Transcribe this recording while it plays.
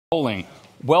Polling.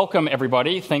 Welcome,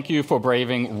 everybody. Thank you for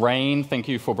braving rain. Thank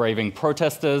you for braving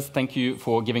protesters. Thank you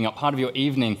for giving up part of your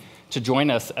evening to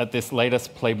join us at this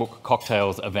latest Playbook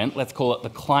Cocktails event. Let's call it the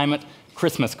Climate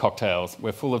Christmas Cocktails.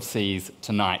 We're full of C's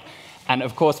tonight. And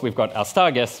of course, we've got our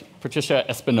star guest, Patricia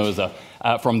Espinosa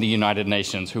from the United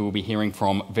Nations, who we'll be hearing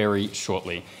from very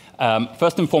shortly.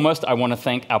 First and foremost, I want to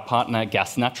thank our partner,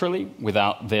 Gas Naturally.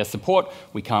 Without their support,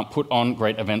 we can't put on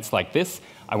great events like this.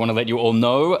 I want to let you all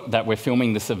know that we're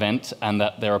filming this event and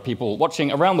that there are people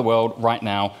watching around the world right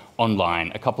now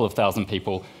online, a couple of thousand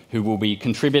people who will be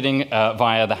contributing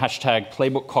via the hashtag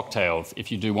Playbook Cocktails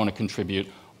if you do want to contribute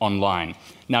online.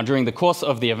 Now, during the course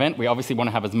of the event, we obviously want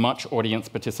to have as much audience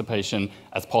participation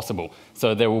as possible.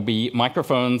 So there will be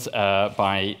microphones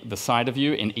by the side of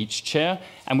you in each chair,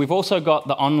 and we've also got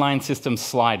the online system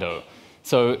Slido.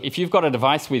 So if you've got a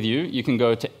device with you, you can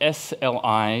go to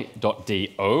sli.do,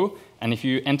 and if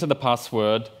you enter the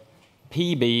password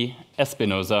PB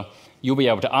Espinosa, you'll be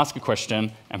able to ask a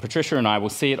question, and Patricia and I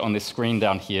will see it on this screen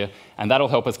down here, and that'll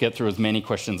help us get through as many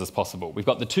questions as possible. We've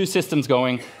got the two systems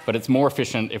going, but it's more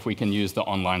efficient if we can use the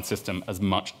online system as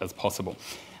much as possible.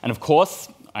 And of course,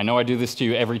 I know I do this to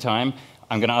you every time,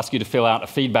 I'm going to ask you to fill out a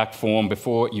feedback form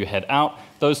before you head out.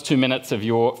 Those 2 minutes of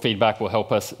your feedback will help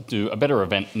us do a better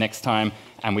event next time,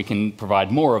 and we can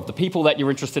provide more of the people that you're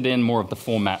interested in, more of the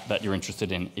format that you're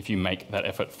interested in if you make that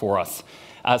effort for us.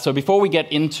 So before we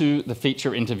get into the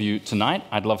feature interview tonight,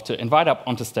 I'd love to invite up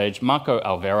onto stage Marco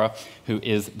Alvera, who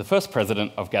is the first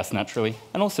president of Gas Naturally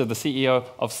and also the CEO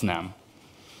of SNAM.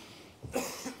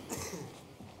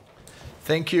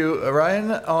 Thank you,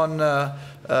 Ryan. On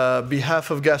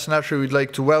behalf of Gas Naturally, we'd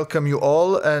like to welcome you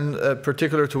all, and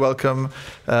particular to welcome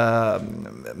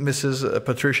Mrs.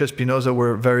 Patricia Espinosa.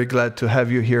 We're very glad to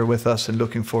have you here with us and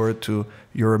looking forward to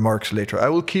your remarks later. I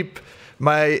will keep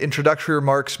my introductory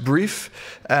remarks brief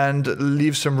and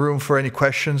leave some room for any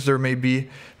questions there may be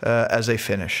as I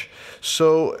finish.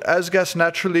 So, as Gas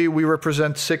Naturally, we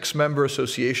represent 6 member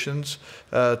associations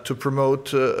to promote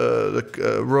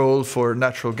the role for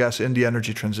natural gas in the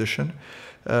energy transition.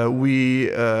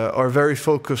 We are very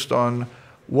focused on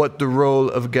what the role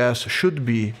of gas should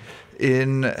be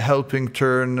in helping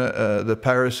turn the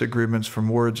Paris agreements from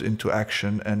words into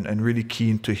action, and really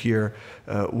keen to hear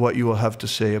what you will have to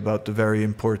say about the very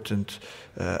important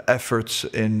efforts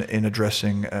in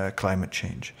addressing climate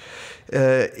change.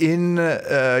 In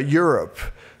Europe,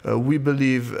 we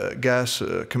believe gas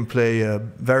can play a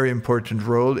very important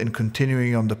role in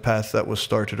continuing on the path that was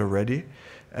started already.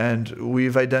 And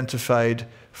we've identified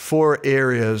 4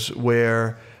 areas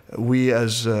where we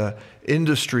as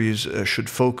industries should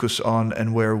focus on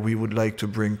and where we would like to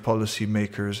bring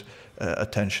policymakers'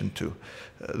 attention to.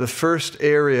 The first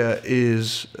area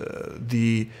is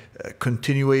the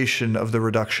continuation of the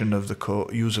reduction of the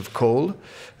use of coal.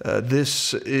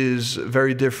 This is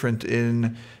very different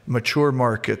in mature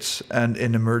markets and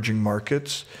in emerging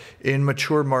markets. In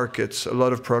mature markets, a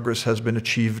lot of progress has been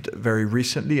achieved very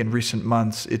recently. In recent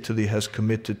months, Italy has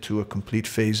committed to a complete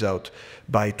phase-out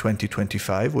by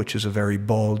 2025, which is a very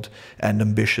bold and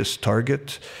ambitious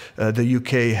target. The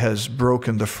UK has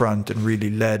broken the front and really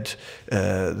led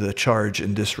the charge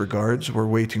in this regards. We're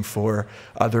waiting for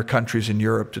other countries in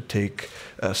Europe to take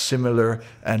similar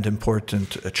and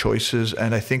important choices,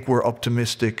 and I think we're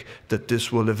optimistic that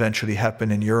this will eventually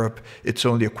happen in Europe. It's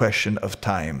only a question of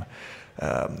time.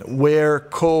 Where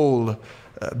coal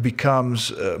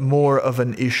becomes more of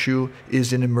an issue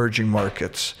is in emerging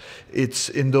markets. It's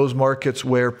in those markets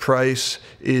where price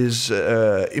is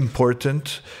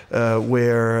important,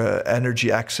 where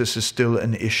energy access is still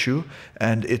an issue,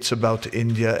 and it's about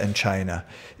India and China.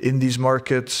 In these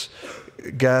markets,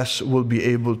 gas will be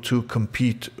able to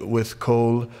compete with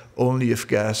coal only if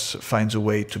gas finds a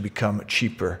way to become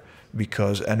cheaper,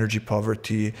 because energy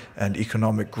poverty and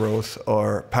economic growth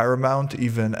are paramount,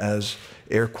 even as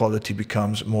air quality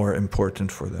becomes more important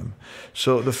for them.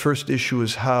 So the first issue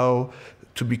is how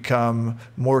to become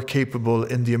more capable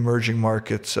in the emerging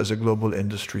markets as a global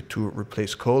industry to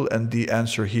replace coal. And the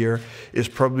answer here is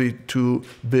probably to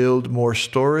build more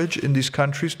storage in these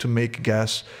countries to make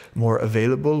gas more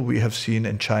available. We have seen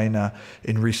in China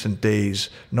in recent days,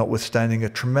 notwithstanding a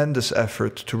tremendous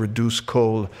effort to reduce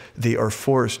coal, they are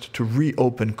forced to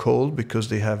reopen coal because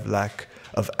they have lack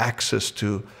of access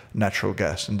to natural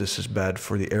gas, and this is bad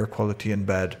for the air quality and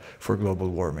bad for global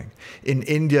warming. In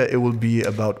India, it will be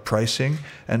about pricing,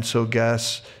 and so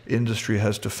gas industry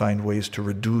has to find ways to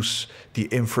reduce the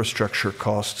infrastructure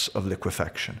costs of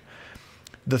liquefaction.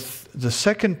 The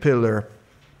second pillar,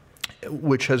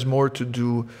 which has more to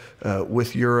do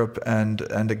with Europe and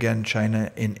again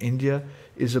China and India,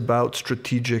 is about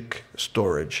strategic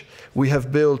storage. We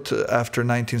have built, after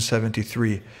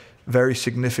 1973, very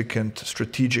significant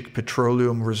strategic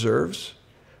petroleum reserves,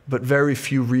 but very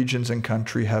few regions and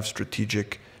countries have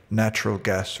strategic natural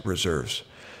gas reserves.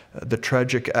 The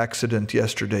tragic accident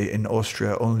yesterday in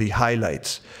Austria only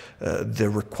highlights the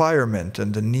requirement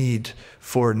and the need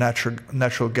for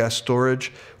natural gas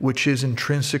storage, which is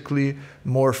intrinsically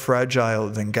more fragile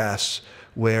than gas,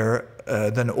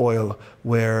 than oil,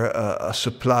 where a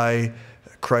supply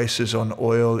crisis on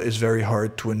oil is very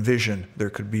hard to envision. There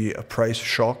could be a price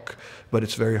shock, but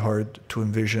it's very hard to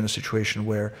envision a situation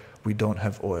where we don't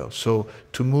have oil. So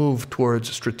to move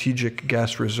towards strategic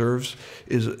gas reserves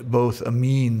is both a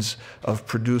means of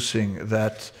producing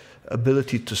that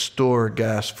ability to store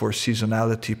gas for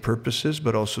seasonality purposes,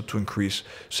 but also to increase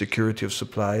security of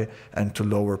supply and to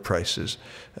lower prices.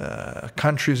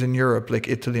 Countries in Europe, like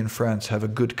Italy and France, have a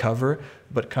good cover,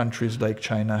 but countries like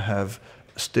China have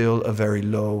still a very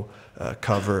low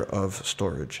cover of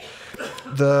storage.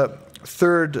 The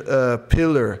third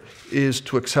pillar is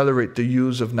to accelerate the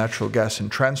use of natural gas in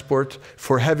transport.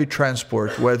 For heavy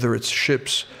transport, whether it's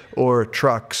ships or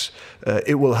trucks,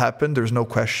 it will happen, there's no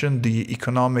question. The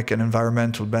economic and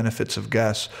environmental benefits of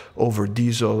gas over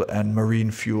diesel and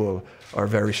marine fuel are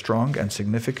very strong and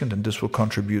significant, and this will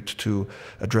contribute to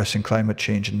addressing climate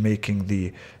change and making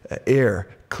the air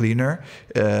cleaner.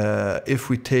 If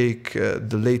we take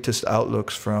the latest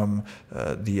outlooks from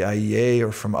the IEA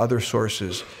or from other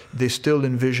sources, they still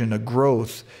envision a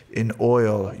growth in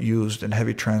oil used in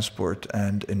heavy transport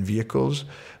and in vehicles.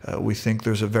 We think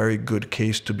there's a very good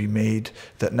case to be made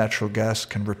that natural gas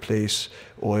can replace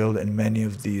oil in many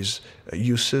of these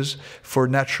uses. For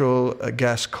natural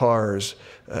gas cars,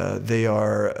 they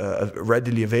are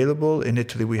readily available. In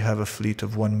Italy, we have a fleet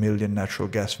of 1 million natural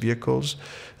gas vehicles.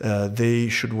 They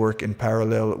should work in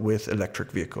parallel with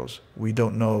electric vehicles. We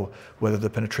don't know whether the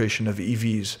penetration of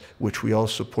EVs, which we all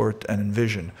support and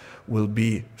envision, will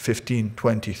be 15,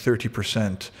 20,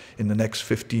 30% in the next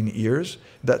 15 years.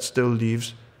 That still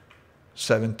leaves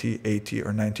 70, 80,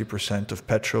 or 90% of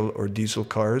petrol or diesel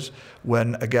cars,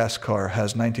 when a gas car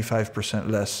has 95%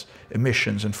 less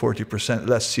emissions and 40%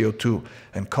 less CO2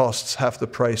 and costs half the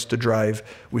price to drive.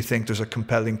 We think there's a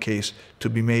compelling case to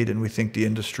be made, and we think the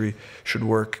industry should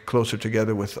work closer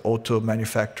together with auto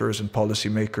manufacturers and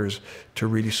policymakers to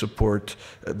really support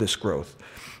this growth.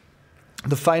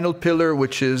 The final pillar,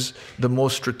 which is the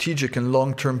most strategic and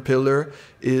long-term pillar,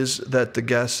 is that the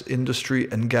gas industry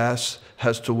and gas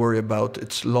has to worry about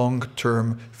its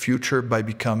long-term future by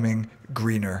becoming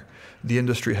greener. The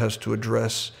industry has to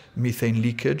address methane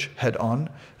leakage head-on,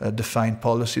 define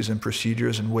policies and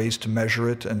procedures and ways to measure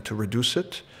it and to reduce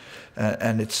it.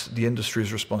 And it's the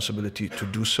industry's responsibility to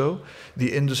do so.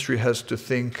 The industry has to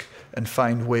think and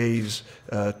find ways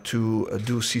to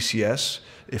do CCS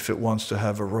if it wants to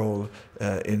have a role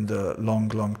in the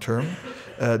long term.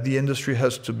 The industry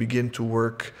has to begin to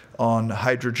work on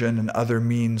hydrogen and other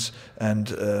means,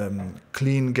 and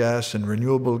clean gas and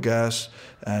renewable gas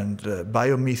and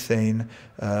biomethane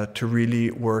to really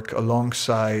work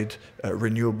alongside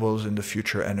renewables in the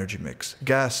future energy mix.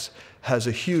 Gas has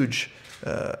a huge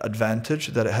advantage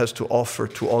that it has to offer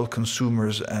to all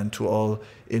consumers and to all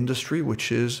industry,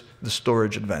 which is the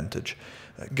storage advantage.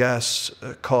 Gas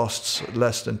costs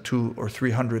less than 200 or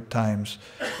 300 times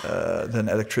than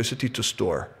electricity to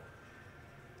store.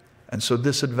 And so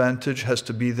this advantage has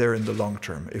to be there in the long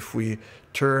term. If we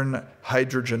turn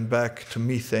hydrogen back to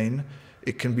methane,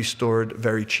 it can be stored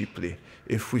very cheaply.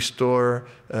 If we store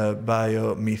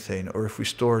biomethane, or if we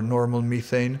store normal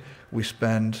methane, we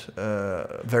spend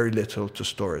very little to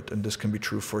store it. And this can be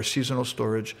true for seasonal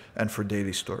storage and for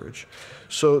daily storage.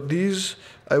 So these,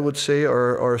 I would say,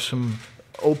 are some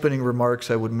opening remarks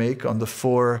I would make on the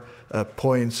 4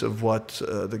 points of what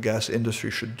the gas industry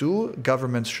should do.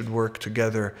 Governments should work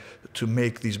together to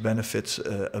make these benefits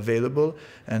available.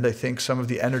 And I think some of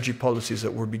the energy policies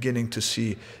that we're beginning to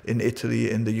see in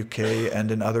Italy, in the UK, and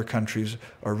in other countries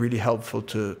are really helpful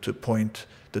to point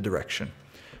the direction.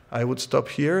 I would stop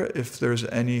here. If there's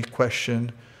any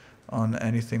question on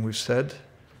anything we've said,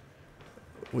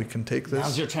 we can take this.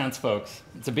 Now's your chance, folks.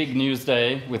 It's a big news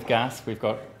day with gas. We've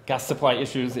got gas supply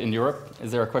issues in Europe.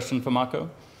 Is there a question for Marco?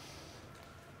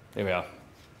 There we are.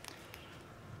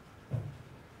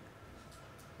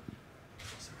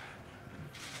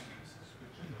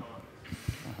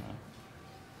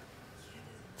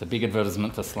 It's a big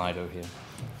advertisement for Slido here.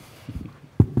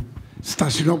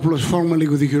 Stasinopoulos, formerly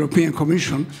with the European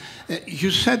Commission.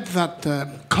 You said that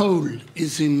coal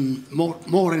is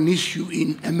more an issue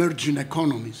in emerging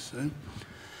economies.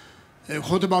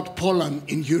 What about Poland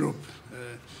in Europe?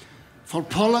 For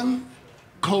Poland,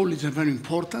 coal is very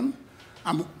important.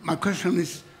 My question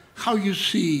is, how you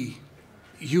see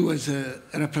you as a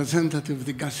representative of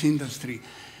the gas industry?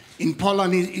 In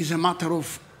Poland, is a matter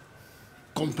of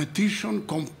competition,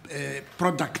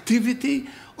 productivity,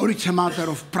 or it's a matter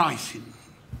of pricing?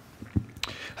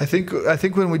 I think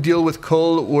when we deal with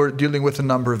coal, we're dealing with a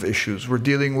number of issues. We're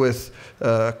dealing with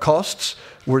costs.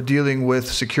 We're dealing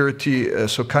with security.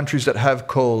 So countries that have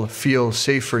coal feel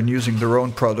safer in using their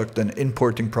own product than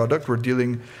importing product. We're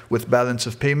dealing with balance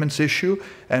of payments issue,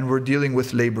 and we're dealing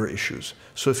with labor issues.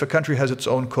 So if a country has its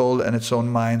own coal and its own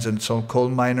mines and its own coal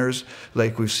miners,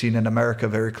 like we've seen in America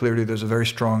very clearly, there's a very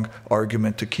strong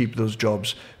argument to keep those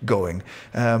jobs going.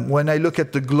 When I look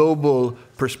at the global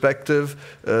perspective,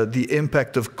 the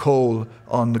impact of coal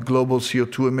on the global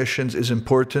CO2 emissions is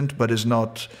important, but is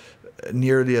not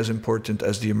nearly as important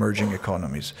as the emerging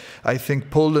economies. I think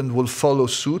Poland will follow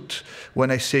suit. When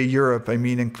I say Europe, I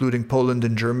mean including Poland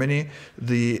and Germany.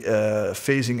 The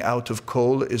phasing out of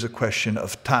coal is a question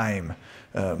of time,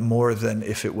 more than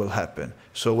if it will happen.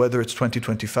 So whether it's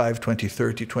 2025,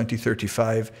 2030,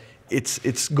 2035,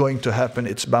 it's going to happen,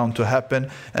 it's bound to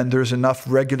happen, and there's enough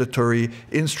regulatory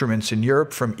instruments in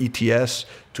Europe, from ETS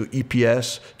to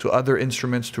EPS to other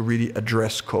instruments, to really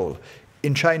address coal.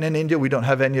 In China and India, we don't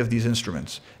have any of these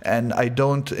instruments. And I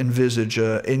don't envisage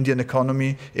an Indian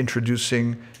economy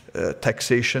introducing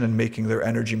taxation and making their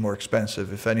energy more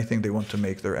expensive. If anything, they want to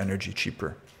make their energy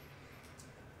cheaper.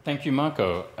 Thank you,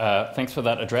 Marco. Thanks for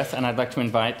that address. And I'd like to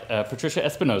invite Patricia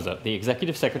Espinosa, the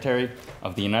Executive Secretary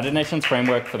of the United Nations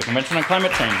Framework for the Convention on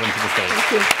Climate Change, into the stage.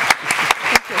 Thank you.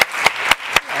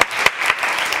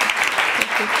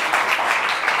 Thank you.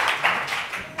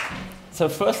 So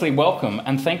firstly, welcome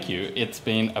and thank you. It's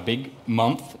been a big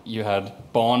month. You had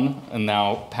Bonn and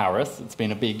now Paris. It's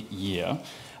been a big year.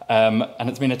 And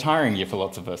it's been a tiring year for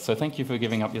lots of us. So thank you for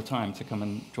giving up your time to come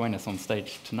and join us on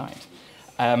stage tonight.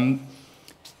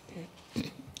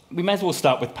 We may as well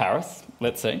start with Paris,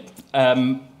 let's say.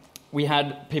 We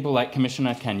had people like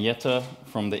Commissioner Cañete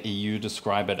from the EU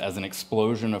describe it as an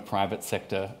explosion of private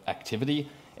sector activity.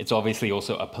 It's obviously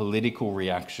also a political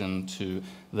reaction to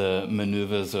the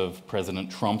maneuvers of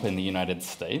President Trump in the United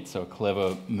States, so a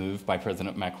clever move by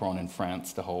President Macron in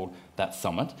France to hold that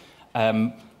summit.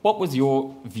 What was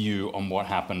your view on what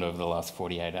happened over the last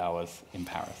 48 hours in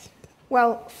Paris?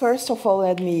 Well, first of all,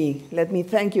 let me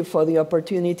thank you for the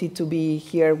opportunity to be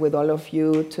here with all of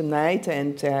you tonight.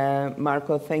 And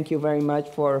Marco, thank you very much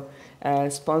for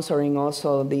sponsoring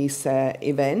also this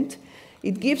event.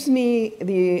 It gives me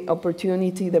the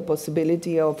opportunity, the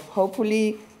possibility of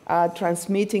hopefully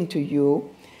transmitting to you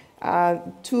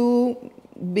two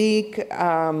big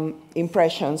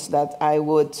impressions that I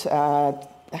would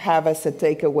have as a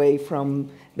takeaway from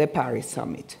the Paris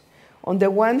summit. On the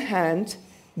one hand,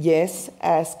 yes,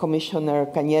 as Commissioner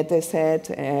Cañete said,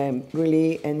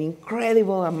 really an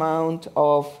incredible amount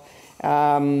of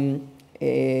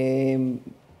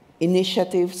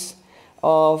initiatives,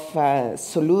 of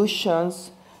solutions,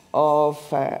 of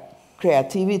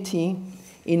creativity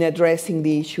in addressing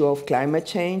the issue of climate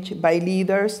change by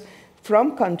leaders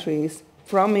from countries,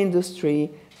 from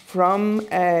industry, from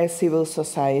civil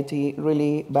society,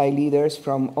 really by leaders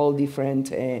from all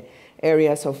different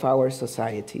areas of our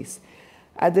societies.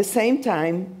 At the same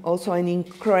time, also an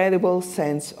incredible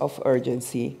sense of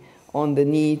urgency on the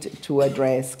need to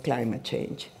address climate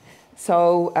change.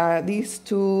 So these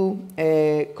two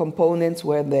components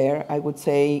were there, I would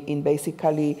say, in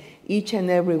basically each and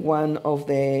every one of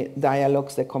the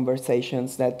dialogues, the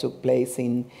conversations that took place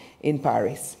in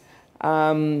Paris.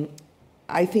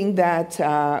 I think that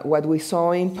what we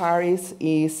saw in Paris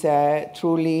is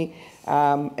truly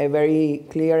a very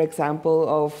clear example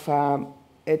of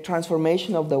a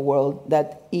transformation of the world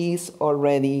that has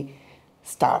already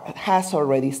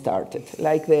started.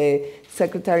 Like the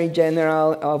Secretary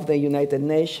General of the United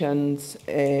Nations,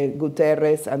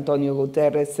 Antonio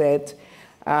Guterres said,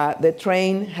 the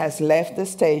train has left the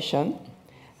station,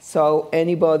 so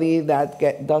anybody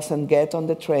that doesn't get on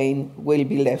the train will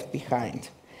be left behind.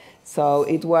 So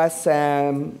it was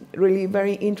really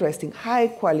very interesting, high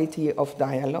quality of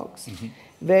dialogues,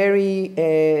 very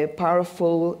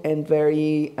powerful and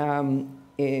very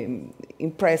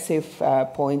impressive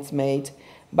points made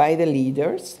by the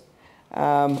leaders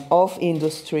of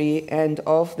industry and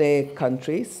of the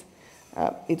countries.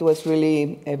 It was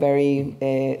really a very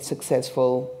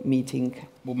successful meeting.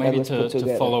 Well, maybe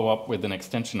to follow up with an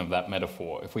extension of that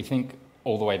metaphor, if we think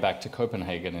all the way back to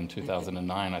Copenhagen in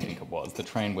 2009, I think it was, the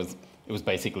train was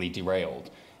basically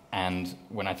derailed. And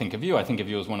when I think of you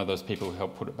as one of those people who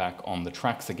helped put it back on the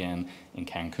tracks again in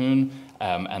Cancun.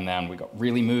 And then we got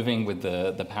really moving with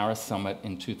the Paris summit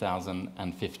in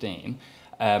 2015.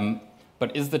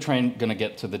 But is the train going to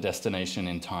get to the destination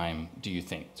in time, do you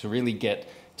think, to really get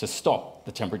to stop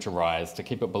the temperature rise, to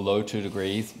keep it below 2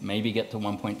 degrees, maybe get to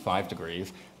 1.5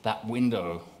 degrees? That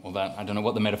window, or that, I don't know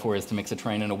what the metaphor is to mix a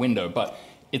train in a window, but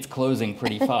it's closing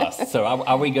pretty fast. So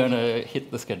are we going to hit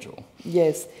the schedule?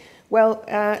 Yes. Well,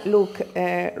 look,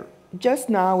 just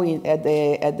now at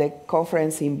the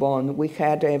conference in Bonn, we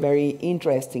had a very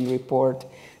interesting report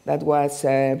that was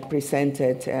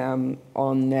presented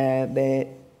on the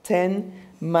 10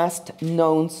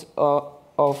 must-knowns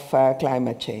of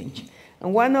climate change.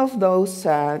 And one of those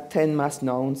 10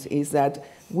 must-knowns is that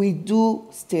we do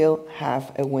still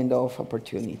have a window of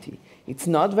opportunity. It's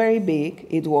not very big,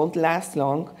 it won't last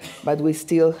long, but we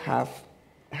still have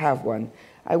one.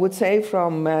 I would say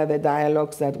from the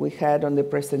dialogues that we had on the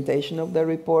presentation of the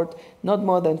report, not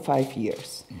more than 5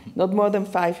 years. Mm-hmm. Not more than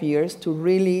 5 years to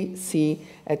really see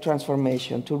a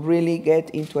transformation, to really get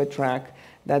into a track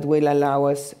that will allow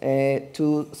us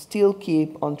to still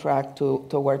keep on track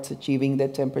towards achieving the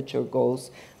temperature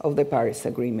goals of the Paris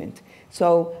Agreement.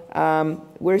 So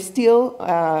we're still,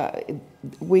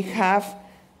 we have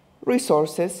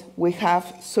resources, we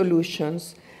have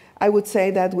solutions. I would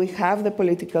say that we have the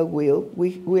political will.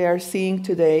 We are seeing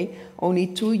today, only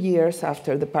 2 years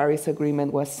after the Paris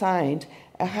Agreement was signed,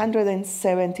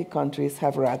 170 countries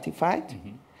have ratified. Mm-hmm.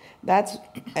 That's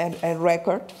a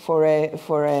record for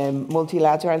a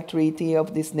multilateral treaty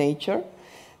of this nature.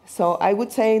 So I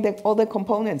would say that all the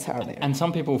components are there. And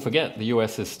some people forget the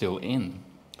US is still in.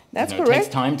 That's correct. It takes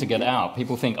time to get out.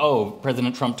 People think, oh,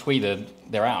 President Trump tweeted,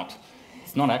 they're out.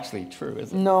 It's not actually true,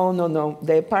 is it? No.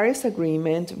 The Paris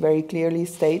Agreement very clearly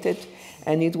stated,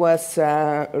 and it was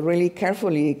really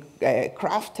carefully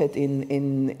crafted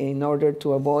in order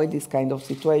to avoid this kind of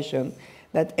situation,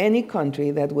 that any country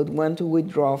that would want to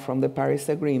withdraw from the Paris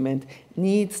Agreement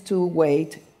needs to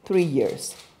wait 3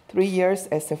 years. 3 years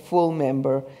as a full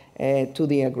member to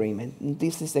the agreement.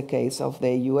 This is the case of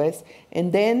the US.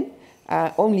 And then,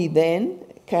 only then,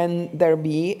 can there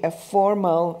be a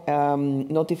formal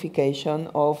notification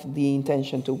of the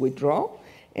intention to withdraw,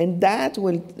 and that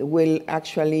will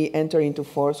actually enter into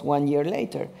force 1 year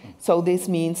later. So this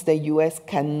means the US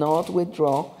cannot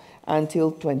withdraw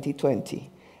until 2020.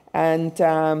 And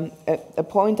a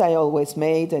point I always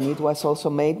made, and it was also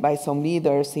made by some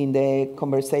leaders in the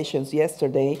conversations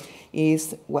yesterday,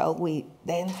 is, well, we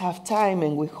then have time,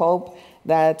 and we hope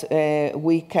that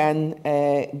we can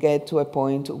get to a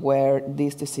point where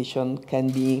this decision can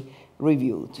be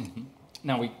reviewed. Mm-hmm.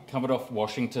 Now, we covered off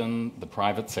Washington, the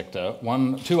private sector.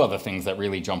 Two other things that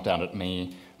really jumped out at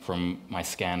me from my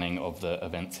scanning of the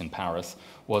events in Paris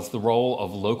was the role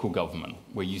of local government,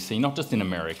 where you see, not just in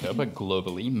America, but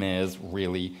globally, mayors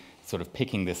really sort of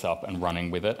picking this up and running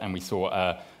with it. And we saw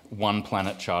a One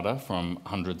Planet Charter from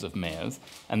hundreds of mayors.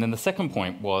 And then the second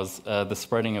point was the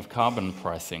spreading of carbon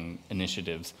pricing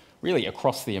initiatives, really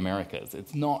across the Americas.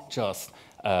 It's not just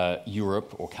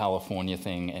Europe or California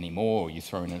thing anymore. You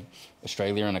throw in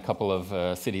Australia and a couple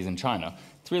of cities in China.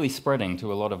 It's really spreading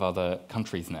to a lot of other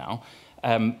countries now.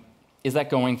 Is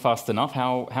that going fast enough?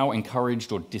 How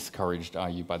encouraged or discouraged are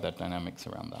you by that dynamics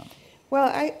around that? Well,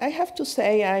 I have to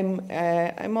say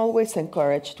I'm always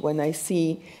encouraged when I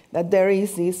see that there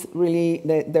is this really,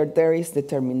 there is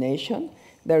determination,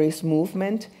 there is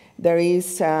movement, there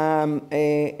is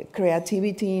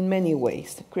creativity in many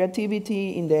ways.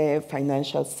 Creativity in the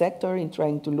financial sector, in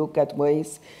trying to look at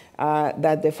ways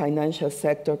that the financial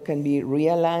sector can be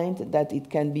realigned, that it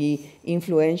can be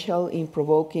influential in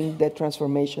provoking the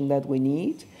transformation that we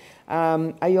need.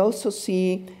 I also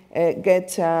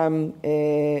get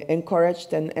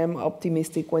encouraged and am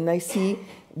optimistic when I see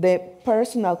the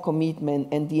personal commitment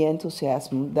and the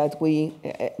enthusiasm that we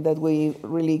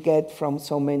really get from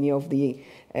so many of the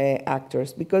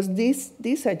actors, because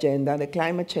this agenda, the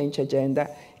climate change agenda,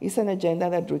 is an agenda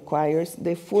that requires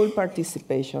the full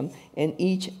participation in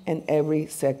each and every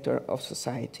sector of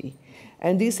society.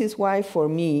 And this is why, for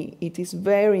me, it is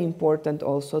very important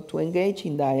also to engage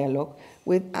in dialogue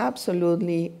with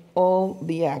absolutely all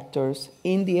the actors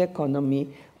in the economy,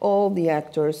 all the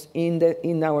actors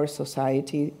in our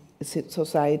societies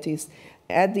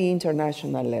at the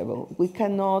international level. We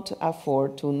cannot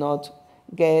afford to not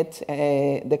get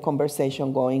the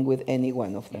conversation going with any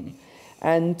one of them.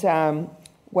 And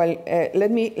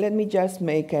let me just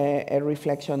make a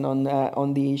reflection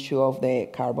on the issue of the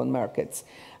carbon markets.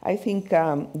 I think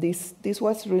this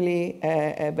was really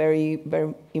a very,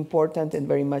 very important and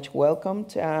very much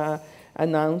welcomed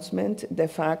announcement the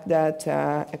fact that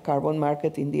a carbon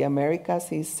market in the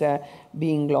Americas is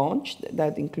being launched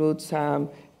that includes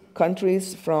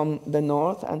countries from the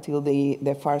north until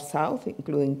the far south,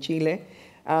 including Chile,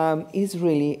 is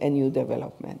really a new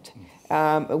development.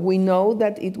 We know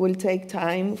that it will take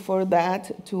time for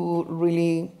that to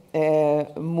really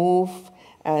move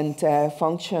and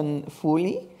function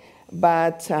fully,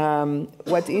 but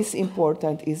what is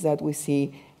important is that we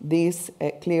see this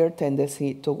clear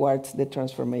tendency towards the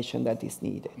transformation that is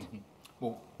needed. Mm-hmm.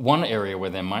 Well, one area where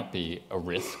there might be a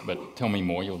risk, but tell me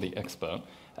more, you're the expert,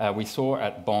 we saw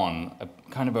at Bonn a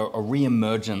kind of a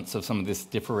re-emergence of some of this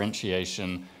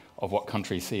differentiation of what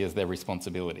countries see as their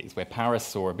responsibilities, where Paris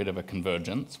saw a bit of a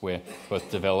convergence, where both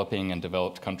developing and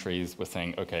developed countries were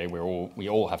saying, okay, we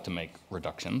all have to make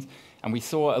reductions. And we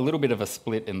saw a little bit of a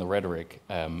split in the rhetoric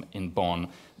in Bonn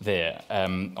there,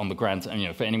 on the grounds,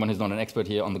 and, for anyone who's not an expert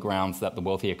here, on the grounds that the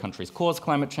wealthier countries cause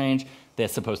climate change, they're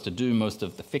supposed to do most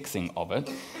of the fixing of it.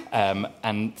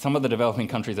 And some of the developing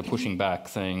countries are pushing back,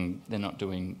 saying they're not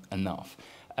doing enough.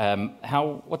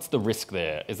 What's the risk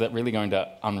there? Is that really going to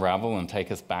unravel and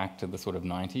take us back to the sort of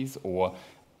 90s, or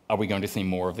are we going to see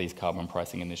more of these carbon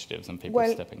pricing initiatives and people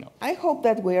stepping up? I hope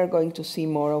that we are going to see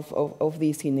more of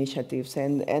these initiatives.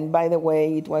 And by the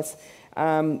way, it was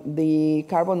the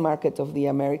carbon market of the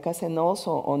Americas, and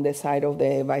also on the side of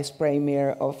the Vice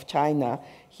Premier of China,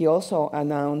 he also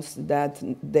announced that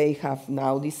they have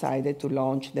now decided to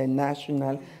launch the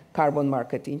national carbon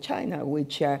market in China,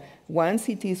 which once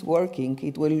it is working,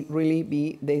 it will really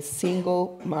be the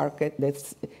single market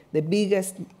that's the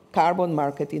biggest carbon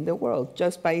market in the world,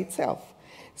 just by itself.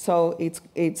 So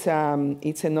it's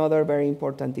another very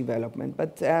important development.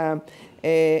 But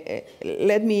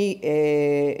let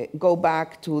me go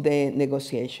back to the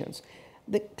negotiations.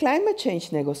 The climate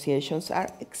change negotiations are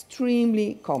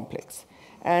extremely complex.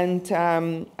 And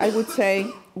I would say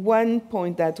one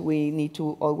point that we need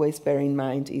to always bear in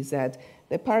mind is that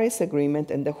the Paris Agreement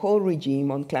and the whole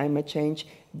regime on climate change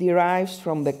derives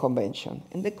from the Convention.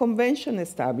 And the Convention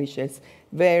establishes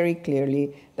very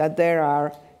clearly that there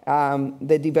are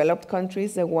the developed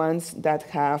countries, the ones that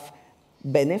have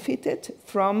benefited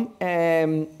from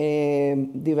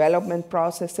development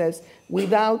processes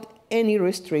without any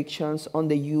restrictions on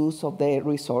the use of the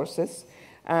resources,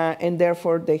 and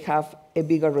therefore they have a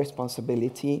bigger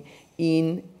responsibility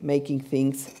in making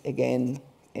things again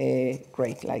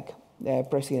great, like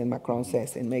President Macron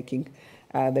says, and making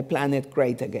the planet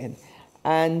great again.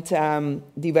 And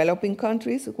developing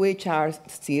countries, which are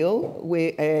still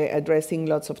addressing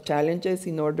lots of challenges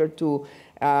in order to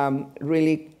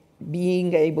really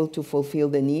being able to fulfill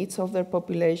the needs of their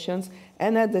populations,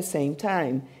 and at the same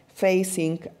time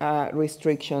facing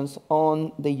restrictions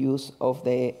on the use of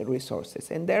the resources.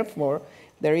 And therefore,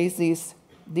 there is this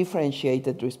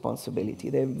differentiated responsibility,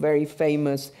 the very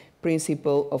famous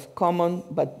principle of common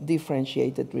but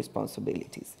differentiated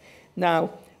responsibilities.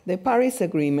 Now, the Paris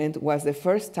Agreement was the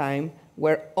first time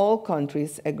where all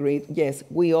countries agreed, yes,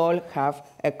 we all have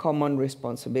a common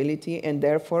responsibility, and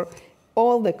therefore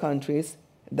all the countries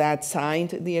that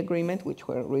signed the agreement, which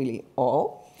were really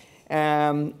all,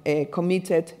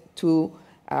 committed to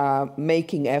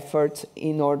making efforts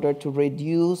in order to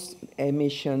reduce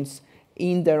emissions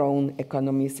in their own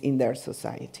economies, in their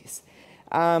societies.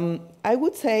 I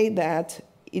would say that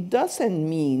it doesn't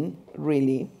mean,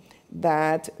 really,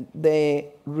 that the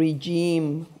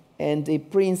regime and the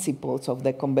principles of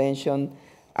the Convention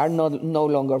are no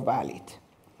longer valid.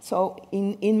 So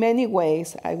in many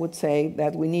ways, I would say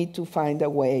that we need to find a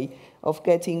way of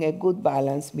getting a good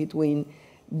balance between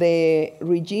the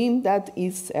regime that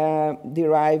is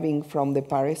deriving from the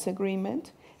Paris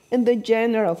Agreement and the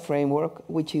general framework,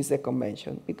 which is the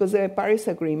Convention. Because the Paris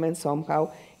Agreement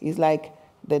somehow is like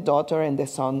the daughter and the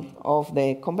son of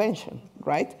the Convention,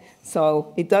 right?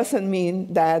 So it doesn't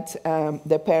mean that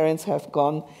the parents have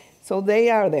gone. So they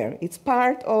are there. It's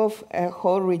part of a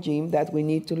whole regime that we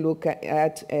need to look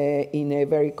at in a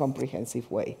very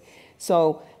comprehensive way.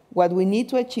 So what we need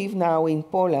to achieve now in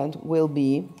Poland will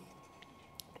be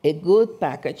a good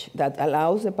package that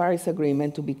allows the Paris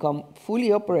Agreement to become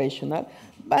fully operational,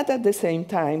 but at the same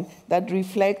time that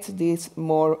reflects this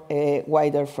more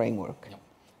wider framework. Yep.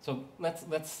 So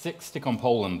let's stick on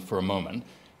Poland for a moment.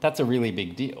 That's a really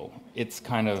big deal. It's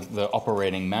kind of the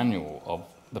operating manual of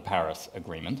the Paris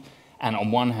Agreement. And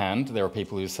on one hand, there are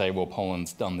people who say, well,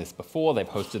 Poland's done this before, they've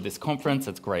hosted this conference,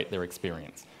 it's great, their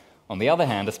experience. On the other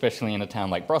hand, especially in a town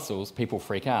like Brussels, people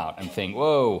freak out and think,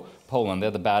 whoa, Poland,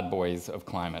 they're the bad boys of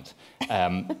climate.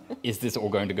 Is this all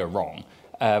going to go wrong?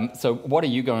 So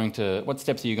what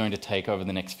steps are you going to take over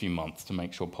the next few months to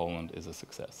make sure Poland is a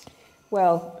success?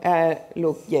 Well,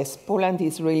 look, yes, Poland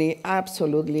is really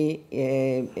absolutely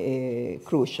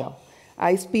crucial.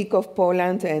 I speak of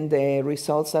Poland and the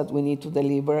results that we need to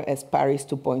deliver as Paris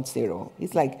 2.0.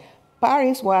 It's like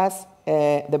Paris was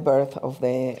the birth of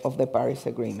the Paris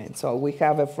Agreement. So we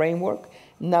have a framework.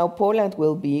 Now Poland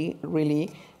will be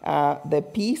really the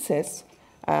pieces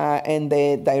and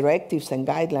the directives and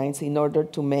guidelines in order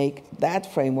to make that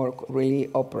framework really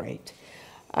operate.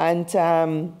 And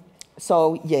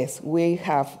so, yes, we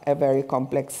have a very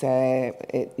complex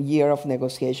year of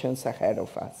negotiations ahead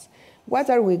of us.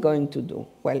 What are we going to do?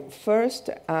 Well, first,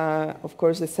 of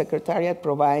course, the Secretariat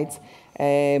provides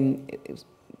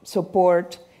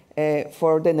support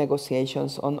for the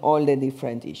negotiations on all the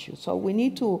different issues. So we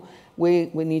need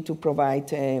to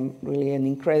provide really an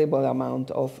incredible amount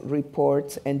of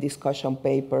reports and discussion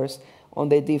papers on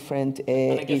the different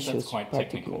issues. I guess that's quite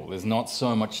technical. There's not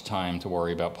so much time to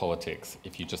worry about politics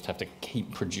if you just have to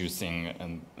keep producing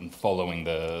and following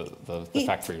the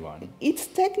factory line. It's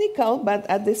technical, but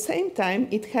at the same time,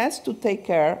 it has to take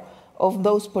care of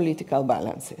those political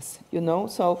balances, you know?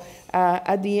 So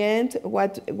at the end,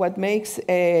 what makes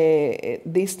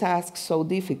this task so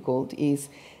difficult is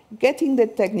getting the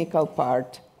technical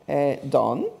part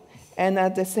done, and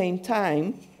at the same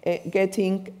time,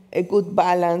 getting a good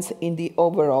balance in the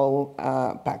overall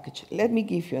package. Let me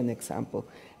give you an example.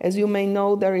 As you may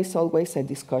know, there is always a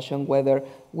discussion whether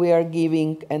we are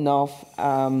giving enough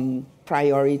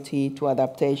priority to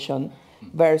adaptation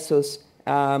versus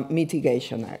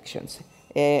mitigation actions,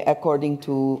 according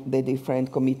to the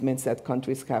different commitments that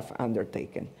countries have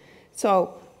undertaken.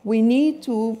 So we need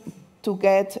to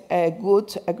get a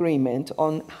good agreement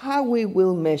on how we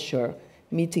will measure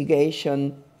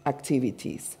mitigation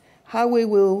activities, how we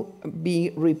will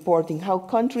be reporting, how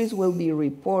countries will be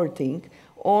reporting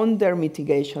on their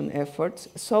mitigation efforts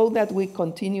so that we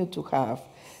continue to have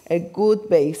a good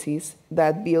basis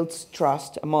that builds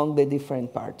trust among the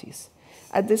different parties.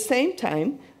 At the same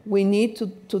time, we need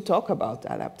to talk about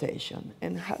adaptation.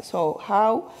 And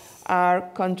how are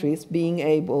countries being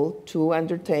able to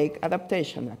undertake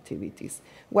adaptation activities?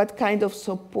 What kind of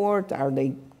support are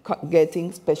they getting,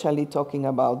 especially talking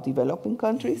about developing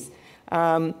countries?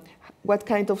 What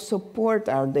kind of support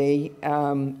are they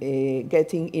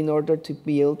getting in order to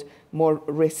build more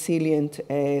resilient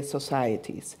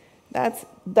societies? That's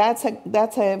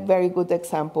a very good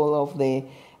example of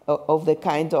the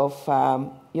kind of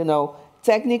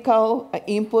technical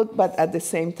input, but at the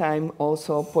same time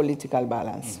also political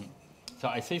balance. Mm-hmm. So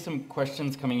I see some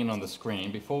questions coming in on the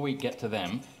screen. Before we get to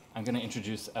them, I'm going to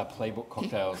introduce a Playbook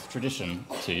Cocktails tradition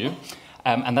to you.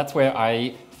 And that's where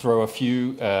I throw a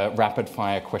few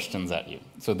rapid-fire questions at you.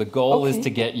 So the goal is to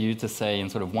get you to say in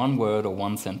sort of one word or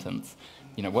one sentence,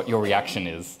 what your reaction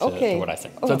is to what I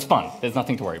say. So it's fun. There's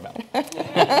nothing to worry about.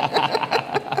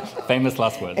 Famous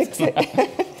last words.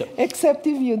 Except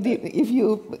if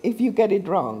you get it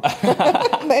wrong.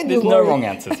 There's no wrong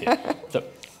answers here. So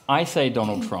I say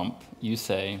Donald Trump. You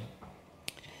say.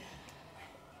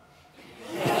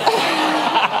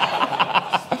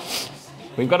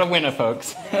 We've got a winner,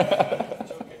 folks.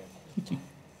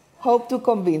 Hope to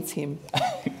convince him.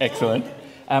 Excellent.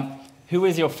 Who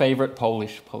is your favorite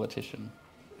Polish politician?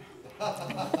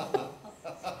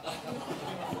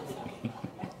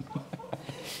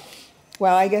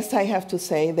 Well, I guess I have to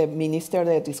say the minister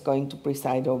that is going to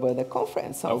preside over the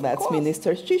conference. So that's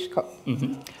Minister Zizko.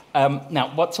 Mm-hmm.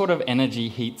 Now, what sort of energy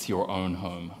heats your own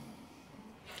home?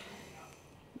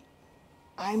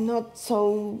 I'm not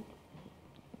so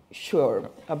sure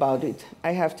about it,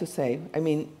 I have to say. I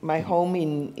mean, my home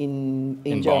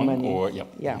in Germany. Bonn, or,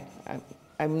 yeah,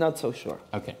 I'm not so sure.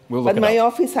 Okay, we'll look But my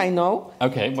office, I know.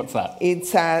 Okay, what's that?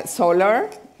 It's solar.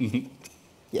 Mm-hmm.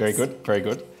 Yes. Very good, very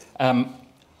good.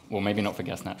 Well, maybe not for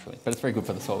gas naturally, but it's very good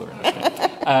for the solar industry.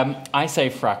 I say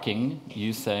fracking,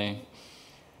 you say?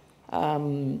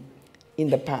 In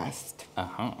the past.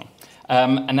 Uh-huh.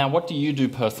 And now, what do you do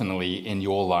personally in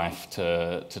your life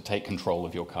to take control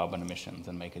of your carbon emissions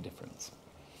and make a difference?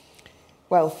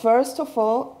 Well, first of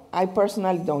all, I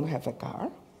personally don't have a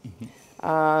car.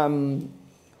 Mm-hmm.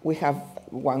 We have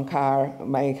one car.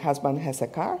 My husband has a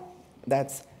car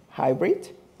that's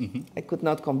hybrid. Mm-hmm. I could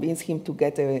not convince him to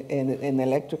get an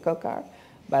electrical car,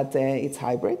 but it's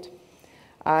hybrid.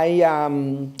 I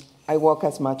walk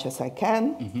as much as I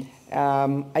can.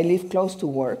 Mm-hmm. I live close to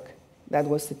work. That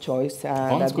was the choice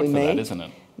that we made. That, isn't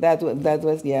it?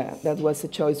 That was the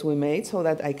choice we made, so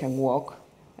that I can walk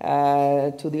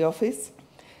to the office.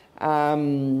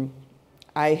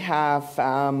 I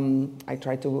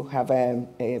try to have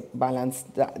a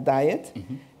balanced diet,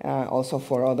 mm-hmm. Also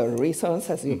for other reasons,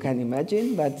 as you can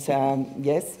imagine. But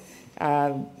yes,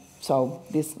 So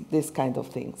this kind of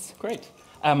things. Great.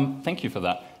 Thank you for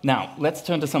that. Now, let's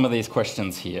turn to some of these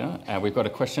questions here. We've got a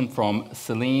question from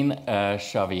Celine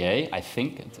Xavier, I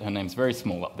think. Her name's very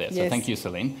small up there, so yes. Thank you,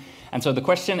 Celine. And so the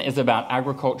question is about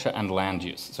agriculture and land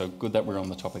use. So good that we're on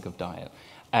the topic of diet.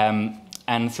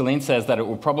 And Celine says that it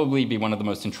will probably be one of the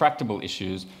most intractable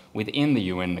issues within the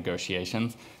UN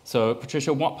negotiations. So,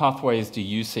 Patricia, what pathways do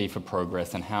you see for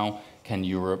progress, and how can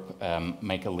Europe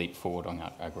make a leap forward on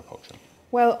agriculture?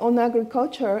 Well, on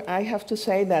agriculture, I have to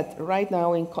say that right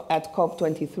now at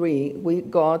COP23, we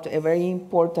got a very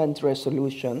important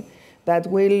resolution that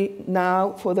will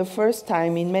now, for the first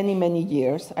time in many, many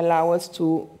years, allow us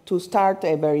to start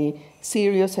a very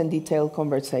serious and detailed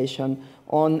conversation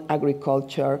on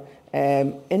agriculture.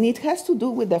 And it has to do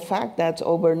with the fact that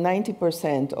over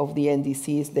 90% of the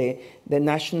NDCs, the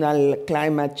national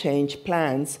climate change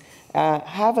plans,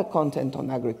 have a content on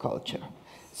agriculture.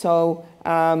 So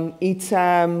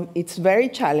it's very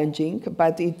challenging,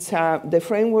 but it's the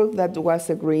framework that was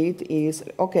agreed is,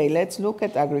 okay, let's look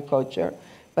at agriculture,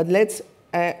 but let's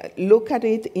look at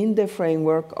it in the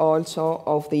framework also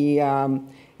of the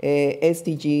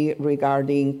SDG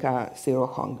regarding zero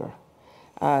hunger.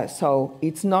 So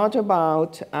it's not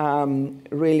about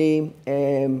really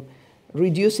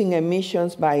reducing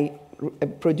emissions by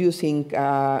producing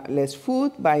less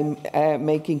food, by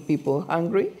making people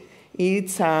hungry.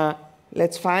 It's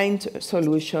let's find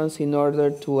solutions in order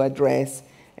to address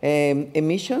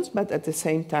emissions, but at the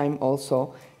same time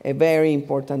also a very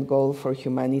important goal for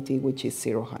humanity, which is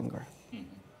zero hunger.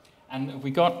 And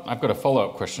I've got a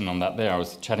follow-up question on that there. I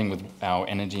was chatting with our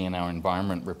energy and our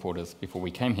environment reporters before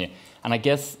we came here. And I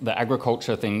guess the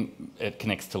agriculture thing, it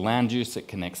connects to land use, it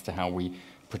connects to how we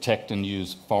protect and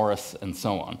use forests and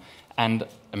so on. And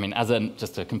I mean, as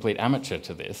just a complete amateur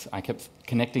to this, I kept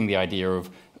connecting the idea of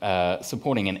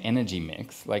supporting an energy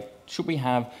mix. Like, should we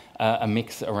have a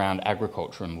mix around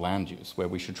agriculture and land use, where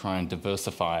we should try and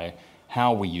diversify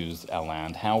how we use our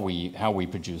land, how we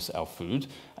produce our food,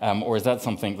 or is that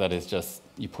something that is just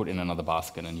you put in another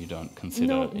basket and you don't consider?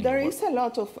 No, there is a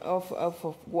lot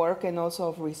of work and also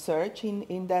of research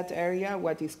in that area,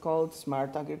 what is called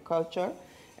smart agriculture.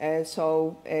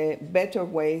 So better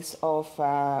ways of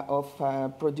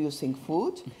producing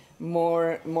food,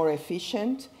 more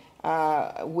efficient,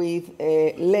 with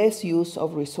less use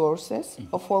of resources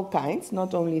of all kinds,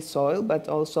 not only soil, but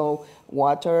also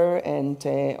water and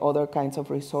other kinds of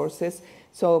resources.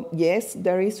 So yes,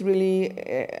 there is really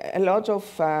a lot of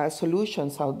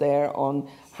solutions out there on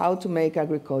how to make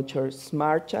agriculture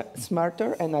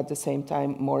smarter and at the same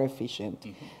time more efficient.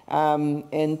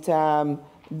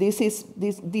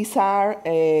 These are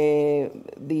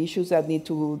the issues that need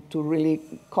to really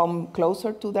come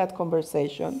closer to that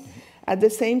conversation. At the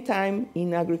same time,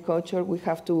 in agriculture, we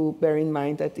have to bear in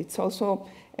mind that it's also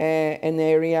an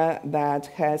area that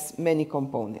has many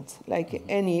components, like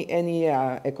any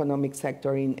economic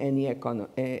sector in any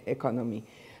economy.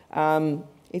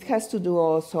 It has to do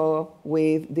also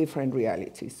with different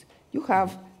realities. You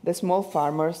have the small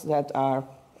farmers that are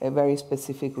a very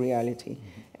specific reality.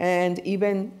 And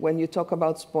even when you talk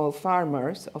about small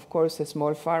farmers, of course, a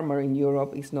small farmer in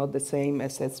Europe is not the same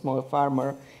as a small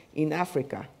farmer in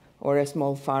Africa or a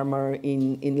small farmer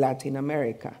in Latin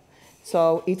America.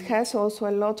 So it has also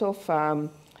a lot of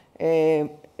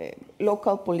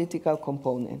local political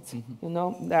components, you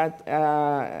know, that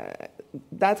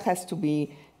has to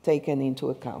be taken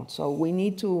into account. So we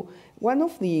need to, one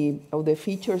of the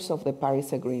features of the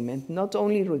Paris Agreement, not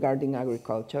only regarding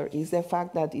agriculture, is the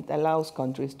fact that it allows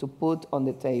countries to put on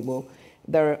the table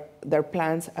their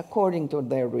plans according to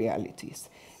their realities.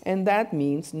 And that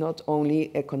means not only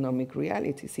economic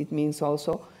realities, it means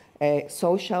also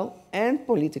social and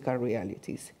political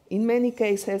realities. In many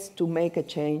cases, to make a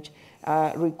change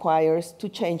requires to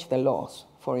change the laws,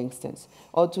 for instance,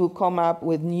 or to come up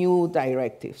with new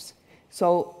directives.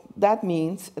 So that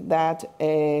means that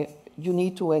you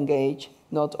need to engage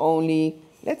not only,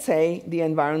 let's say, the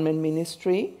environment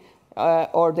ministry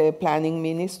or the planning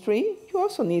ministry, you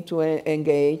also need to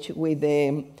engage with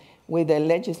the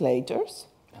legislators.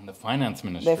 And the finance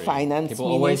ministry. The finance People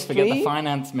ministry. always forget the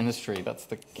finance ministry. That's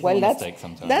the key mistake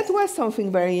sometimes. That was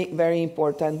something very, very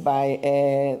important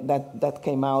that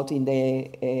came out in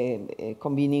the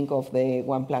convening of the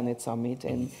One Planet Summit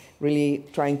and really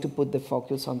trying to put the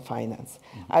focus on finance.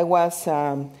 I was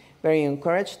very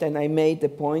encouraged, and I made the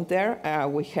point there.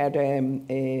 We had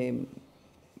an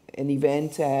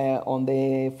event on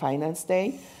the Finance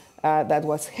Day that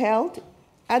was held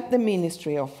at the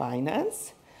Ministry of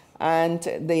Finance. And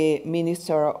the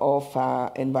Minister of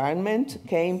Environment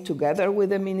came together with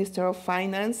the Minister of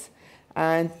Finance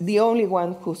And the only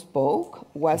one who spoke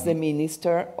was the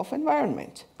Minister of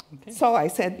Environment. Okay. So I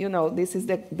said, you know, this is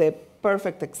the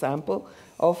perfect example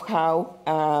of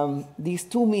how these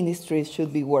two ministries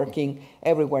should be working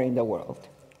everywhere in the world.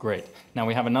 Great. Now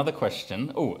we have another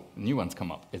question. Oh, new one's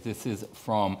come up. This is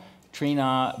from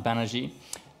Trina Banerjee.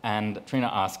 And Trina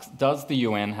asks, does the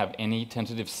UN have any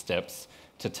tentative steps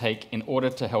to take in order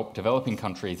to help developing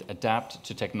countries adapt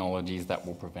to technologies that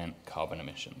will prevent carbon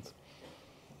emissions?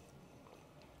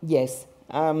 Yes.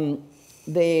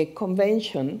 The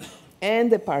Convention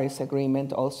and the Paris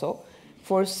Agreement also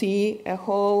foresee a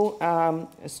whole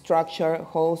structure, a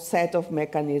whole set of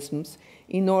mechanisms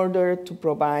in order to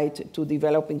provide to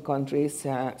developing countries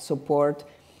support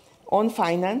on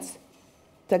finance,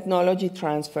 technology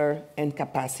transfer, and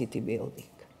capacity building.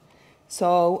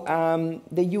 So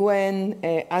the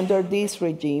UN, under this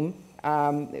regime,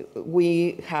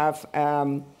 we have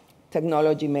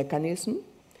technology mechanism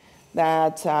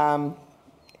that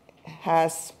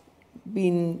has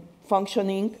been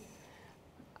functioning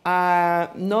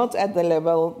not at the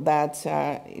level that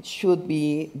it should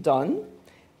be done,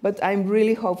 but I'm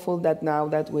really hopeful that now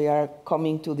that we are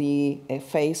coming to the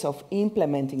phase of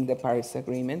implementing the Paris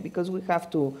Agreement, because we have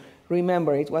to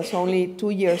remember it was only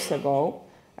 2 years ago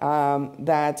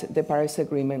that the Paris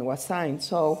Agreement was signed.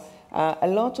 So a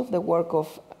lot of the work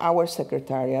of our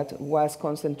secretariat was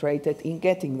concentrated in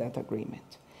getting that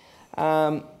agreement.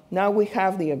 Now we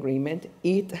have the agreement.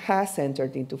 It has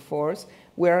entered into force.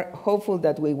 We're hopeful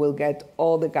that we will get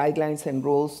all the guidelines and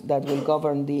rules that will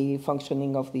govern the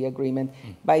functioning of the agreement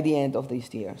by the end of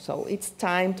this year. So it's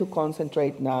time to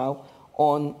concentrate now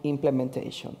on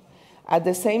implementation. At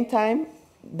the same time,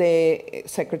 the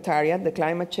Secretariat, the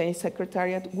Climate Change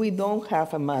Secretariat, we don't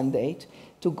have a mandate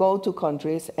to go to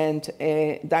countries and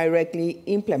directly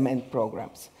implement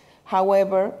programs.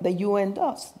 However, the UN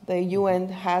does. The UN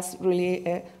has really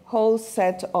a whole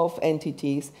set of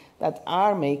entities that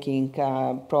are making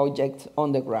projects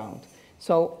on the ground.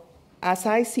 So as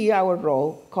I see our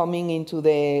role coming into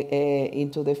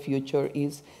the future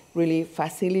is really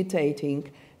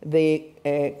facilitating the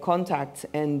contacts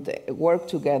and work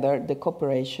together, the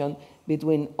cooperation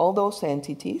between all those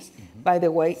entities. By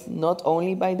the way, not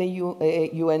only by the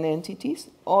UN entities,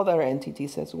 other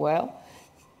entities as well,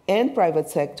 and private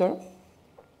sector,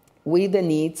 with the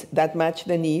needs that match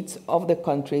the needs of the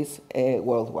countries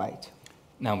worldwide.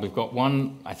 Now, we've got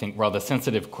one, I think, rather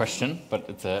sensitive question, but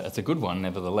it's a good one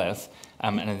nevertheless,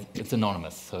 and it's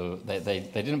anonymous, so they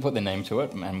didn't put their name to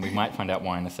it, and we might find out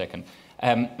why in a second.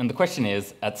 And the question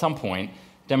is, at some point,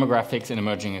 demographics in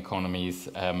emerging economies,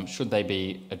 should they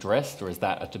be addressed, or is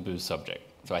that a taboo subject?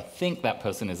 So I think that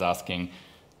person is asking,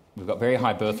 we've got very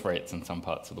high birth rates in some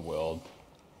parts of the world.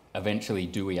 Eventually,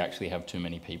 do we actually have too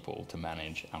many people to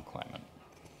manage our climate?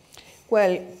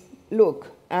 Well,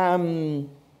 look,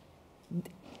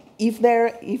 if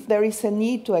there is a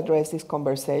need to address this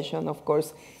conversation, of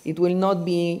course, it will not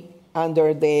be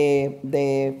under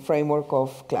the framework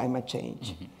of climate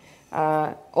change.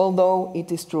 Although it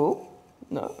is true,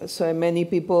 no? So many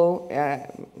people,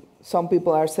 some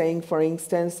people are saying, for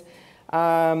instance,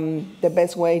 the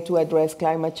best way to address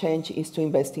climate change is to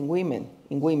invest in women,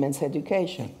 in women's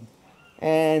education.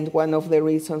 And one of the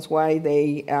reasons why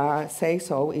they say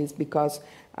so is because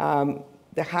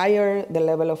the higher the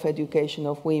level of education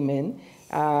of women,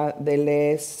 the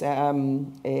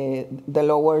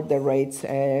lower the rates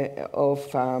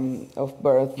of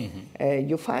birth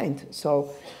you find.